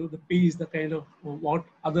other, the pace, the kind of what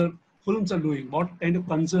other films are doing, what kind of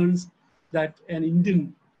concerns that an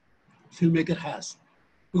Indian filmmaker has.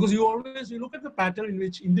 Because you look at the pattern in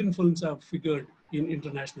which Indian films have figured in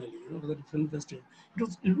internationally, the film festival.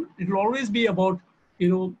 It will always be about,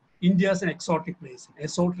 India as an exotic place,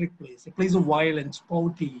 esoteric place, a place of violence,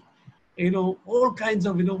 poverty, all kinds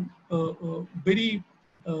of, very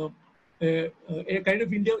a kind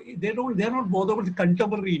of India. They're not bothered with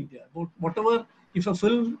contemporary India. But whatever, if a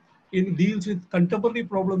film deals with contemporary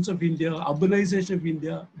problems of India, urbanization of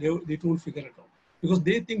India, they don't figure it out because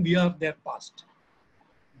they think we are their past.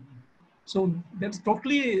 So that's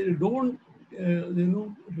totally don't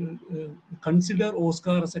consider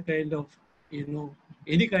Oscar as a kind of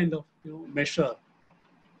any kind of measure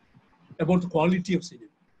about the quality of cinema.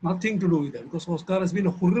 Nothing to do with that, because Oscar has been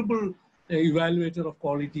a horrible evaluator of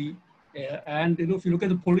quality. And if you look at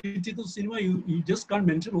the political cinema, you just can't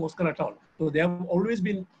mention Oscar at all. So they have always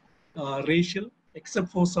been racial, except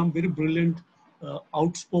for some very brilliant,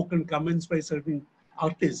 outspoken comments by certain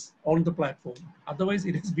artists on the platform. Otherwise,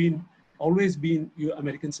 it has been always been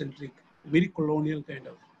American-centric, very colonial kind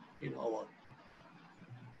of award.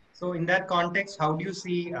 So in that context, how do you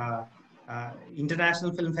see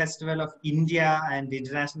International Film Festival of India and the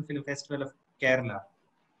International Film Festival of Kerala?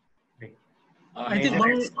 I think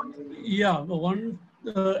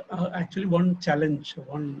actually one challenge,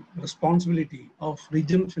 one responsibility of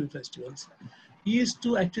regional film festivals is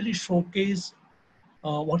to actually showcase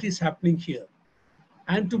what is happening here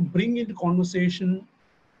and to bring into conversation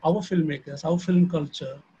our filmmakers, our film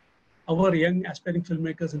culture, our young aspiring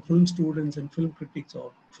filmmakers and film students and film critics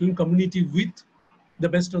or film community with the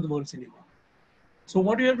best of the world cinema. So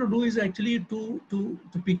what you have to do is actually to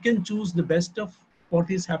pick and choose the best of what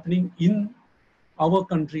is happening in our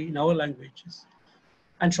country, in our languages,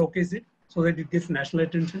 and showcase it so that it gets national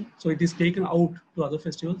attention, so it is taken out to other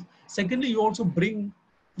festivals. Secondly, you also bring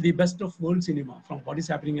the best of world cinema from what is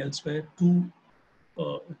happening elsewhere to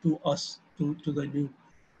us, to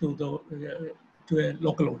a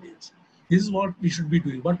local audience. This is what we should be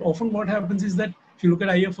doing. But often what happens is that if you look at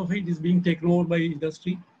IFFI, it is being taken over by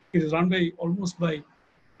industry. It is run by almost by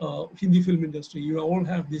Hindi film industry. You all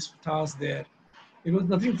have these stars there. It was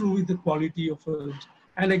nothing to do with the quality of films.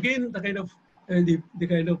 And again, the kind of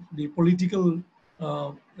the political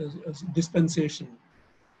dispensation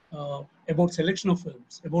about selection of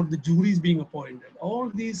films, about the juries being appointed. All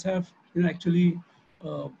these have actually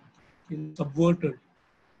subverted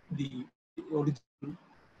the original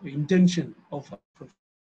intention of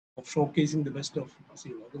showcasing the best of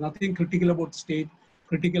cinema. There's nothing critical about state,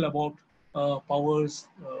 critical about powers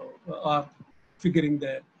are figuring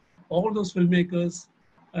there. All those filmmakers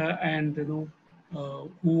and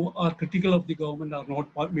who are critical of the government are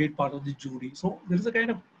not made part of the jury. So there is a kind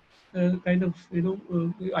of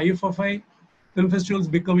IFFI film festivals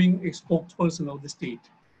becoming a spokesperson of the state.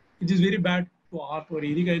 It is very bad to art or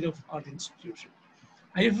any kind of art institution.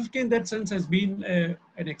 IFFK in that sense has been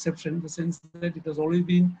an exception, in the sense that it has always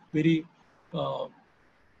been very,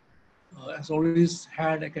 has always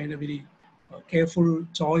had a kind of very careful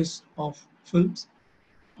choice of films.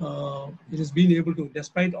 It has been able to,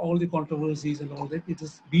 despite all the controversies and all that, it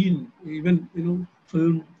has been, even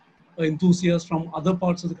film enthusiasts from other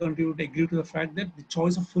parts of the country would agree to the fact that the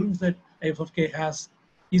choice of films that IFFK has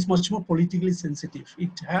is much more politically sensitive.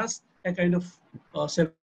 It has a kind of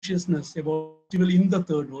self-consciousness about in the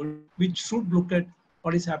third world, which should look at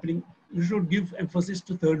what is happening. We should give emphasis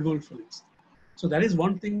to third world films. So that is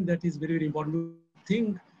one thing that is very, very important to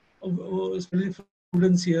think, especially for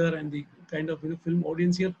students here and the kind of film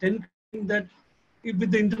audience here tend to think that with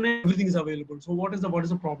the internet everything is available. So what is the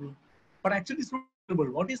problem? But actually it's not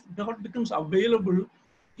available. What becomes available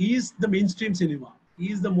is the mainstream cinema.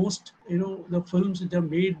 Is the most the films which are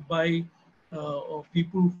made by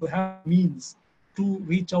people who have means to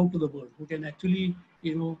reach out to the world, who can actually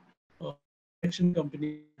production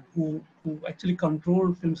company who actually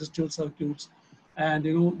control film festival circuits and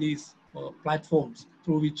these platforms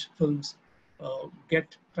through which films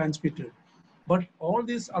get transmitted. But all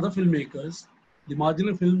these other filmmakers, the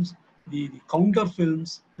marginal films, the counter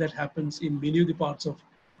films that happens in many of the parts of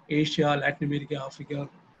Asia, Latin America, Africa,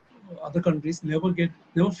 other countries never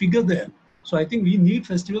figure there. So I think we need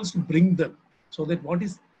festivals to bring them so that what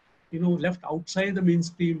is left outside the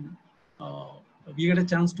mainstream, we get a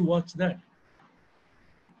chance to watch that.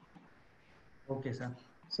 Okay, sir.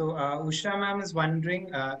 So Ushra ma'am is wondering,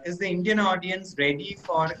 is the Indian audience ready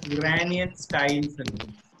for Iranian style films?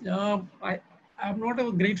 I'm not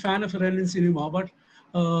a great fan of Iranian cinema,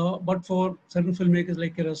 but for certain filmmakers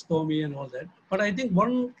like Kiarostami and all that. But I think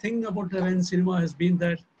one thing about Iranian cinema has been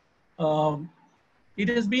that um, it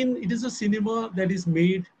is a cinema that is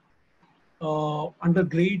made under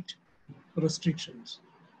great restrictions.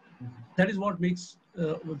 That is what makes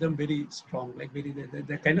them very strong. Like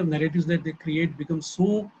the kind of narratives that they create become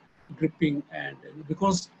so gripping, and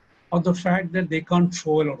because of the fact that they can't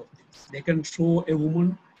show a lot of things. They can show a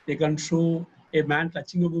woman, they can show a man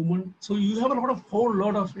touching a woman. So you have a whole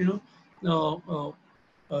lot of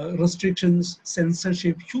restrictions,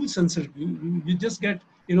 censorship, huge censorship. You just get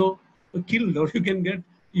killed, or you can get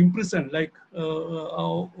imprisoned, like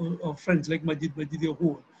our friends like Majid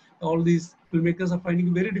Yahoo. All these filmmakers are finding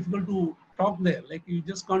it very difficult to talk there. Like you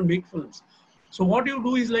just can't make films. So what you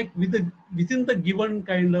do is like within the given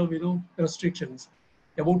kind of restrictions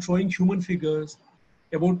about showing human figures,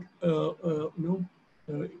 about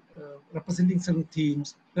representing certain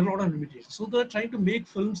themes. There are a lot of limitations. So they're trying to make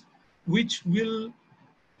films which will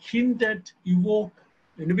hint at, evoke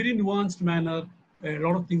in a very nuanced manner a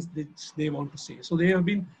lot of things that they want to say. So they have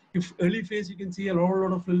been, if early phase, you can see a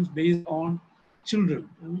lot of films based on children.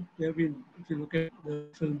 They have been, if you look at the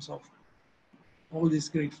films of all these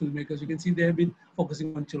great filmmakers, you can see they have been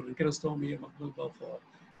focusing on children. Kiarostami, Makbul Bafar,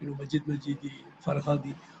 Majidi,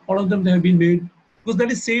 Farhadi, all of them they have been made because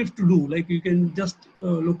that is safe to do. Like you can just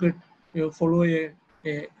look at, follow a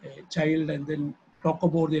child and then talk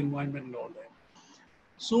about the environment and all that.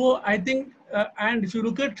 So I think, and if you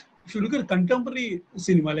look at contemporary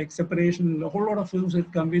cinema like Separation, a whole lot of films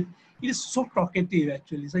that come with, it is so talkative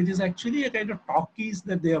actually. So it is actually a kind of talkies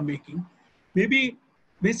that they are making, maybe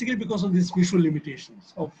basically because of these visual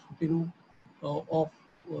limitations of the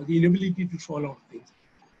inability to show a lot of things.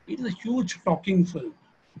 It is a huge talking film,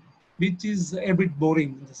 which is a bit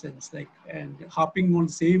boring in the sense, like, and harping on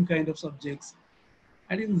the same kind of subjects.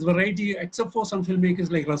 And in variety, except for some filmmakers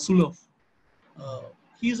like Rasulov,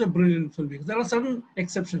 he's a brilliant filmmaker. There are certain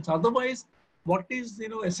exceptions. Otherwise, what is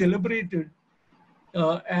celebrated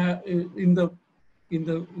in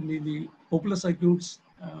the popular circuits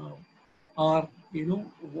are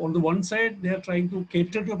on the one side they are trying to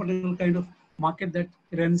cater to a particular kind of market that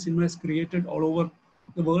Iranian cinema has created all over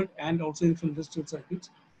the world and also in film festival circuits.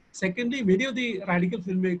 Secondly, many of the radical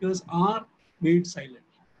filmmakers are made silent,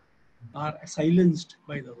 are silenced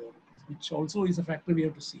by the world, which also is a factor we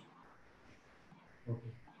have to see.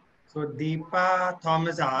 Okay. So Deepa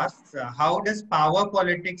Thomas asks, how does power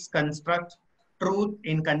politics construct truth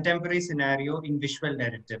in contemporary scenario in visual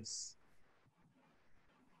narratives?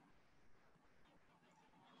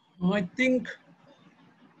 I think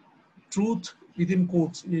truth within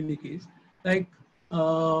quotes in any case. Like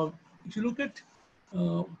if you look at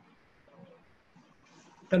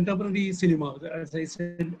contemporary cinema, as I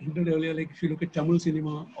said hinted earlier, like if you look at Tamil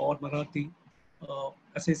cinema or Marathi,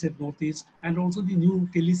 as I said, Northeast, and also the new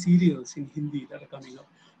tele-serials in Hindi that are coming up.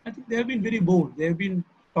 I think they have been very bold. They have been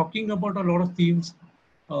talking about a lot of themes,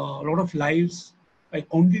 a lot of lives, like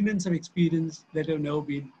continents of experience that have never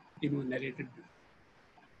been narrated before.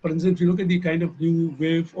 For instance, if you look at the kind of new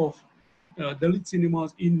wave of Dalit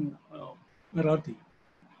cinemas in Marathi,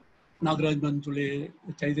 Nagraj Manchule,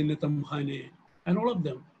 Chaitanya Tamhane, and all of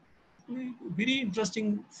them, very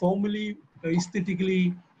interesting, formally,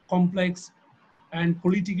 aesthetically complex, and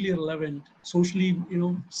politically relevant, socially,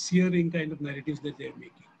 searing kind of narratives that they're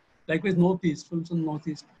making. Likewise, Northeast, films in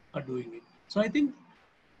Northeast are doing it. So I think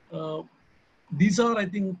these are, I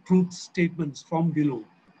think, truth statements from below.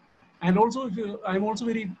 And also, I'm also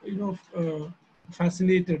very,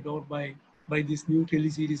 fascinated or by these new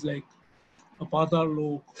teleseries like Patal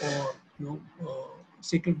Lok or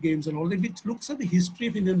Sacred Games and all that, which looks at the history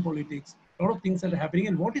of Indian politics, a lot of things that are happening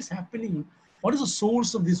and what is happening. What is the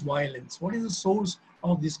source of this violence? What is the source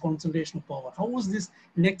of this concentration of power? How is this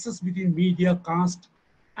nexus between media, caste,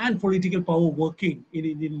 and political power working in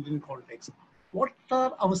Indian context? What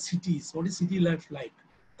are our cities? What is city life like?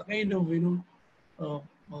 The kind of uh,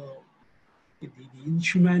 uh, the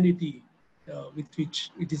inhumanity with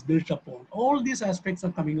which it is built upon. All these aspects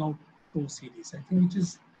are coming out through series. I think which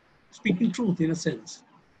is speaking truth in a sense.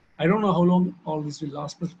 I don't know how long all this will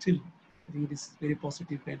last, but still, I think it is very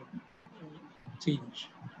positive kind of change.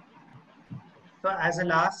 So as a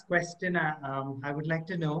last question, I would like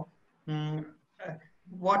to know, uh,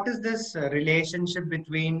 what is this relationship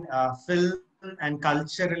between film and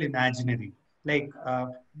cultural imaginary? Like,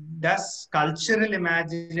 does cultural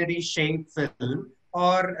imaginary shape film,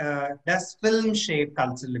 or does film shape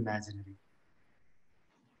cultural imaginary?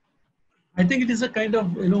 I think it is a kind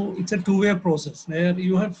of, it's a two-way process where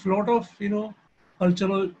you have a lot of,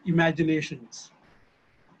 cultural imaginations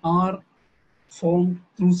are formed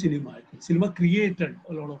through cinema. I think cinema created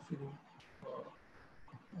a lot of,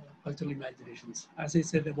 cultural imaginations. As I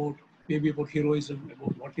said about maybe about heroism,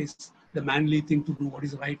 about what is the manly thing to do, what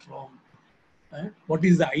is right, wrong, what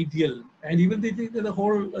is the ideal, and even the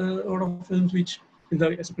whole lot of films which,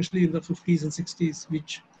 especially in the 50s and 60s,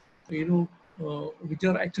 which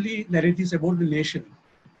are actually narratives about the nation.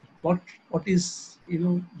 What is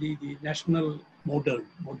the national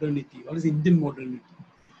modernity? What is Indian modernity?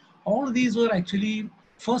 All of these were actually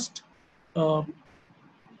first uh,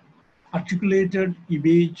 articulated,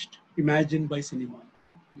 imagined by cinema.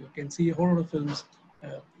 You can see a whole lot of films,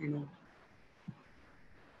 you know,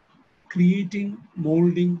 creating,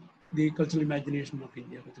 molding the cultural imagination of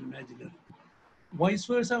India, cultural imaginary. Vice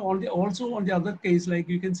versa, also on the other case, like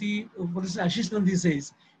you can see, what is Ashish Nandi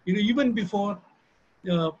says, even before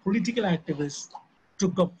political activists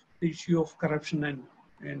took up the issue of corruption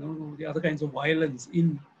and the other kinds of violence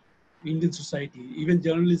in Indian society, even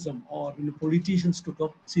journalism or politicians took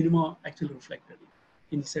up, cinema actually reflected it.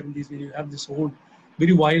 In the 70s, when you have this whole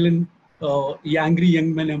very violent, angry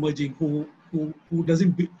young men emerging who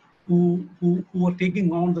doesn't be, who are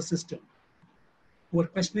taking on the system, who are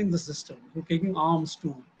questioning the system, who are taking arms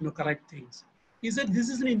to correct things. Is that this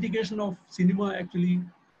is an indication of cinema actually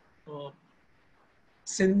uh,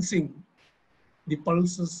 sensing the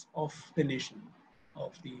pulses of the nation,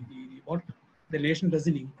 of what the nation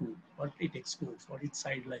doesn't include, what it excludes, what it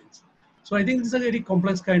sidelines. So I think this is a very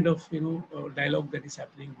complex kind of dialogue that is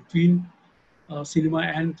happening between cinema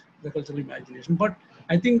and the cultural imagination. But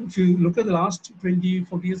I think if you look at the last 20,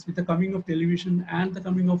 40 years with the coming of television and the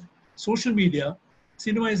coming of social media,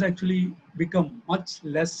 cinema has actually become much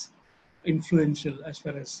less influential as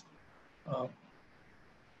far as uh,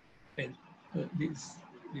 this,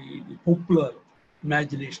 the popular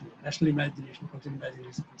imagination, national imagination, cultural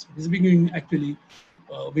imagination. So this is becoming actually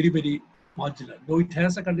very, very marginal, though it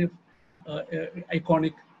has a kind of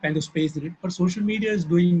iconic kind of space in it. But social media is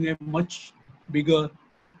doing a much bigger,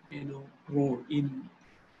 role in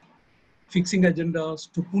fixing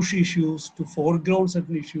agendas, to push issues, to foreground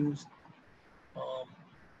certain issues, um,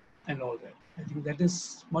 and all that. I think that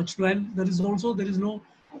is much. And there is no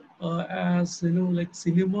as like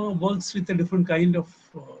cinema works with a different kind of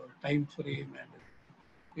time frame, and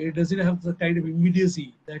it doesn't have the kind of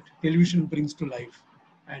immediacy that television brings to life,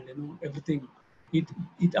 and everything.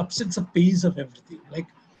 It upsets the pace of everything. Like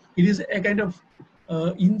it is a kind of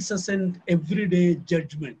incessant, everyday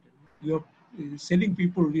judgment. You're selling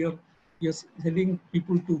people. You're selling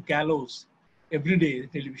people to gallows every day.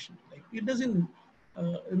 Television, like it doesn't.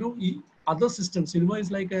 Other systems, cinema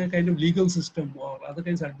is like a kind of legal system or other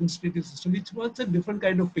kinds of administrative system, which works at different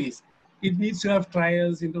kind of pace. It needs to have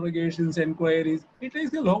trials, interrogations, inquiries. It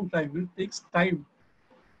takes a long time. It takes time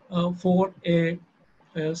for a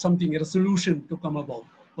resolution to come about.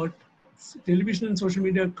 But television and social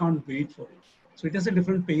media can't wait for it. So it has a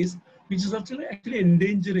different pace, which is actually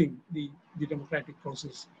endangering the democratic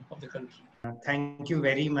process of the country. Thank you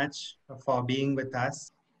very much for being with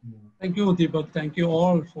us. Thank you, Deepak. Thank you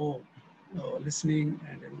all for listening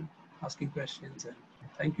and asking questions. And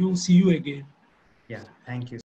thank you. See you again. Yeah, thank you.